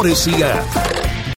free Odyssey app.